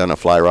has never done a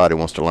fly rod and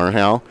wants to learn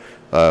how,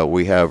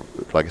 we have,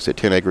 like I said,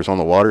 10 acres on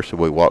the water. So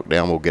we walk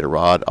down. We'll get a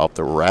rod off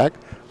the rack,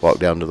 walk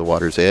down to the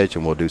water's edge,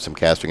 and we'll do some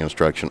casting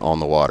instruction on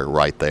the water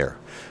right there.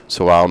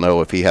 So I'll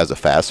know if he has a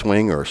fast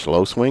swing or a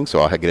slow swing,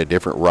 so I'll get a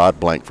different rod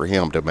blank for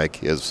him to make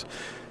his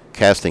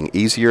casting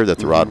easier, that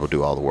the rod will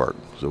do all the work.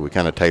 So we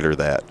kind of tailor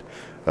that.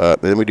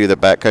 Then we do the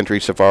backcountry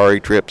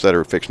safari trips that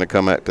are fixing to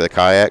come at the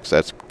kayaks.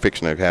 That's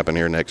fixing to happen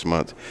here next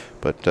month.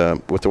 But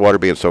with the water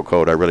being so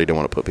cold, I really don't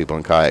want to put people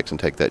in kayaks and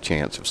take that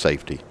chance of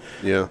safety.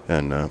 Yeah.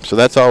 And so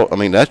that's all. I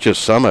mean, that's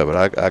just some of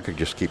it. I could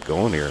just keep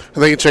going here. I think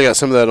you can check out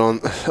some of that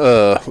on,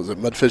 was it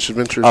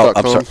mudfishadventures.com? Oh,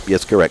 I'm sorry.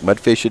 Yes, correct.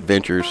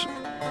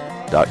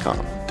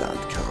 Mudfishadventures.com.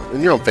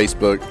 And you're on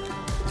Facebook.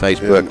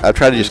 Facebook. I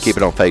try to just keep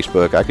it on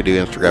Facebook. I could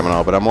do Instagram and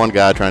all, but I'm one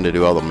guy trying to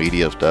do all the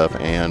media stuff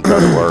and try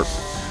to work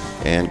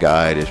and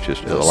guide. It's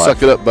just a lot.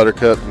 Suck it up,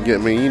 Buttercup, and get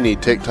me. You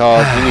need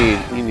TikTok.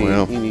 You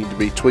need to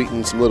be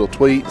tweeting some little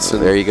tweets.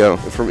 And there you go.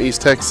 From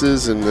East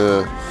Texas and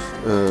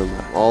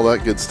all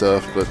that good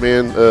stuff. But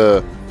man,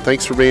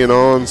 thanks for being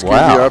on, Scooby.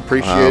 Wow. I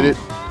appreciate it.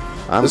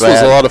 This was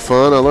a lot of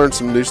fun. I learned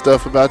some new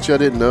stuff about you I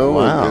didn't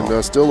know,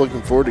 and still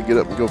looking forward to get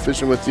up and go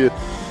fishing with you.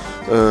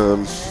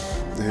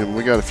 And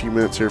we got a few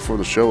minutes here before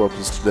the show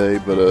opens today,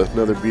 but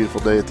another beautiful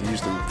day at the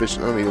Houston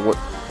Fishing. I mean, what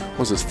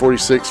was this,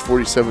 46th,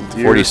 47th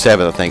year?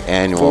 47th, I think,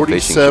 annual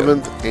fishing show.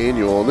 47th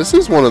annual. And this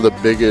is one of the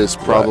biggest,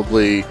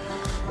 probably,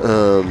 for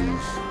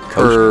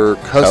probably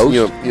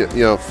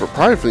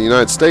for the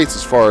United States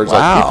as far as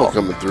like people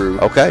coming through.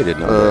 Okay,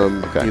 didn't know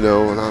that. Okay. And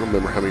I don't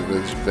remember how many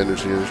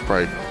vendors here. There's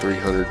probably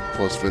 300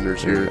 plus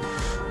vendors here.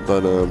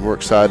 But we're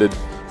excited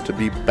to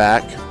be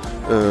back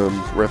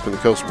repping the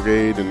Coastal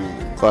Brigade, and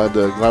glad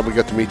we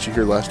got to meet you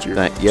here last year.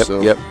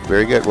 Yep,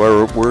 very good.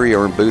 Well, we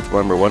are in booth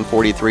number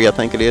 143, I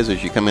think it is.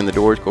 As you come in the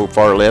doors, go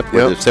far left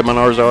where the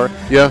seminars are.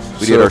 Yeah.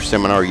 We did our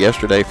seminar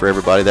yesterday for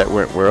everybody. That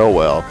went real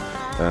well.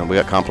 We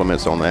got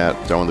compliments on that.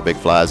 Throwing the big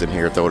flies in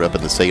here, throw it up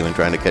in the ceiling,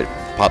 trying to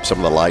pop some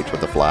of the lights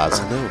with the flies.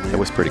 I know, man. It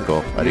was pretty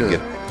cool. I did get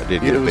a bill for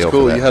that. It was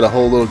cool. You had a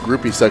whole little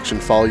groupie section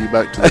follow you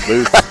back to the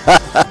booth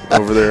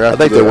over there. I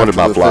think they wanted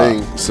my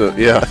fly. So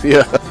yeah.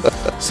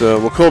 So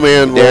well, cool,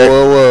 man.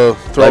 We'll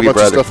throw a bunch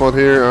of stuff on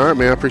here. All right,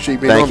 man. I appreciate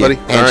you being on, buddy.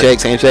 Handshake.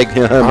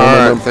 All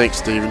right. Thanks,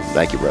 Steven.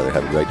 Thank you, brother.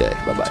 Have a great day.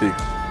 Bye-bye. See you.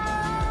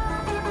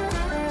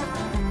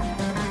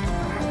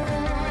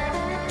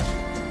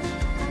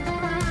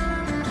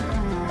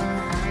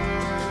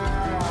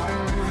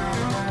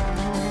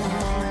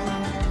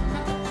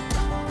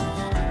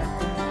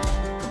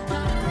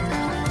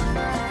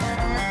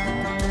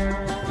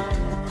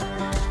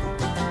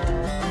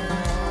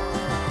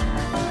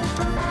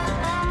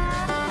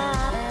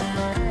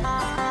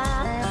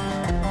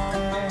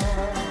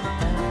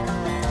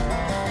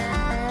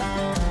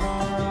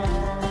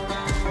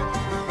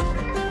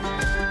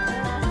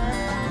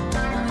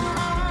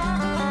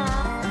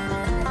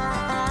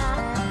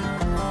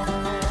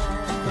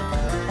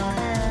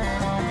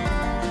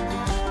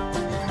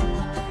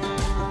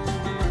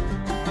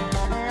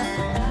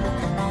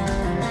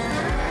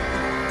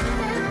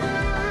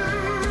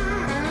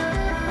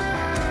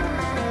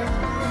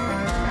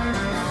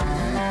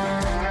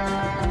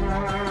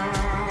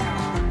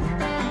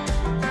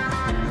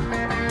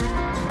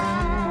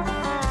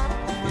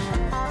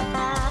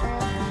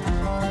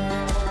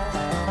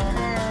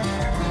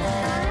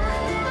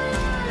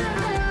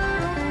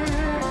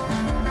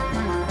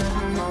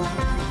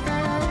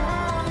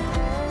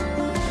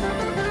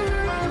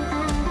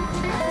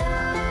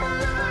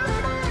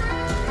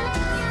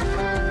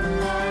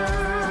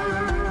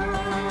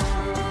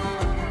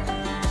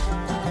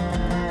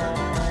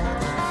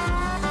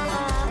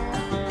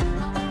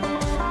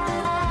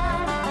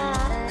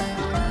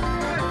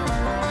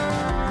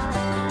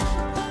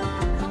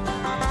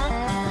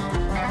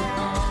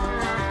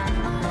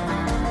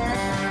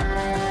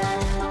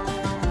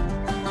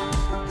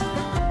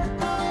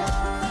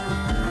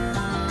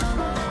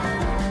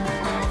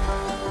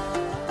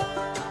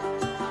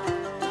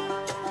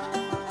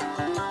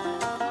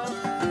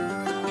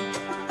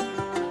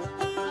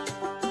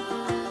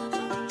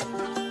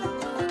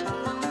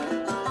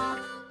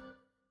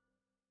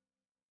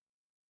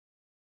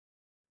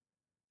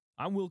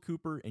 I'm Will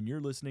Cooper, and you're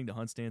listening to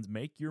HuntStand's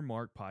Make Your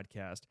Mark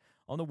podcast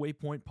on the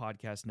Waypoint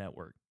Podcast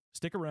Network.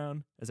 Stick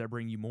around as I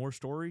bring you more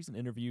stories and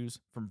interviews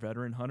from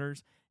veteran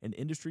hunters and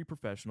industry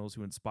professionals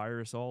who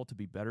inspire us all to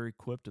be better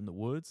equipped in the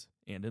woods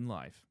and in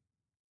life.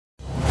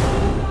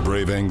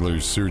 Brave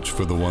anglers search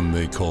for the one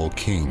they call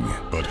king,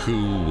 but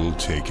who will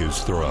take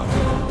his throne?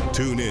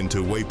 Tune in to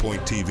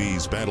Waypoint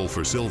TV's Battle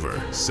for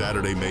Silver,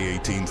 Saturday, May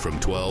 18th from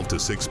 12 to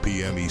 6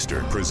 p.m.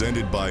 Eastern,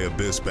 presented by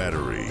Abyss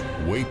Battery.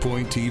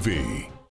 Waypoint TV.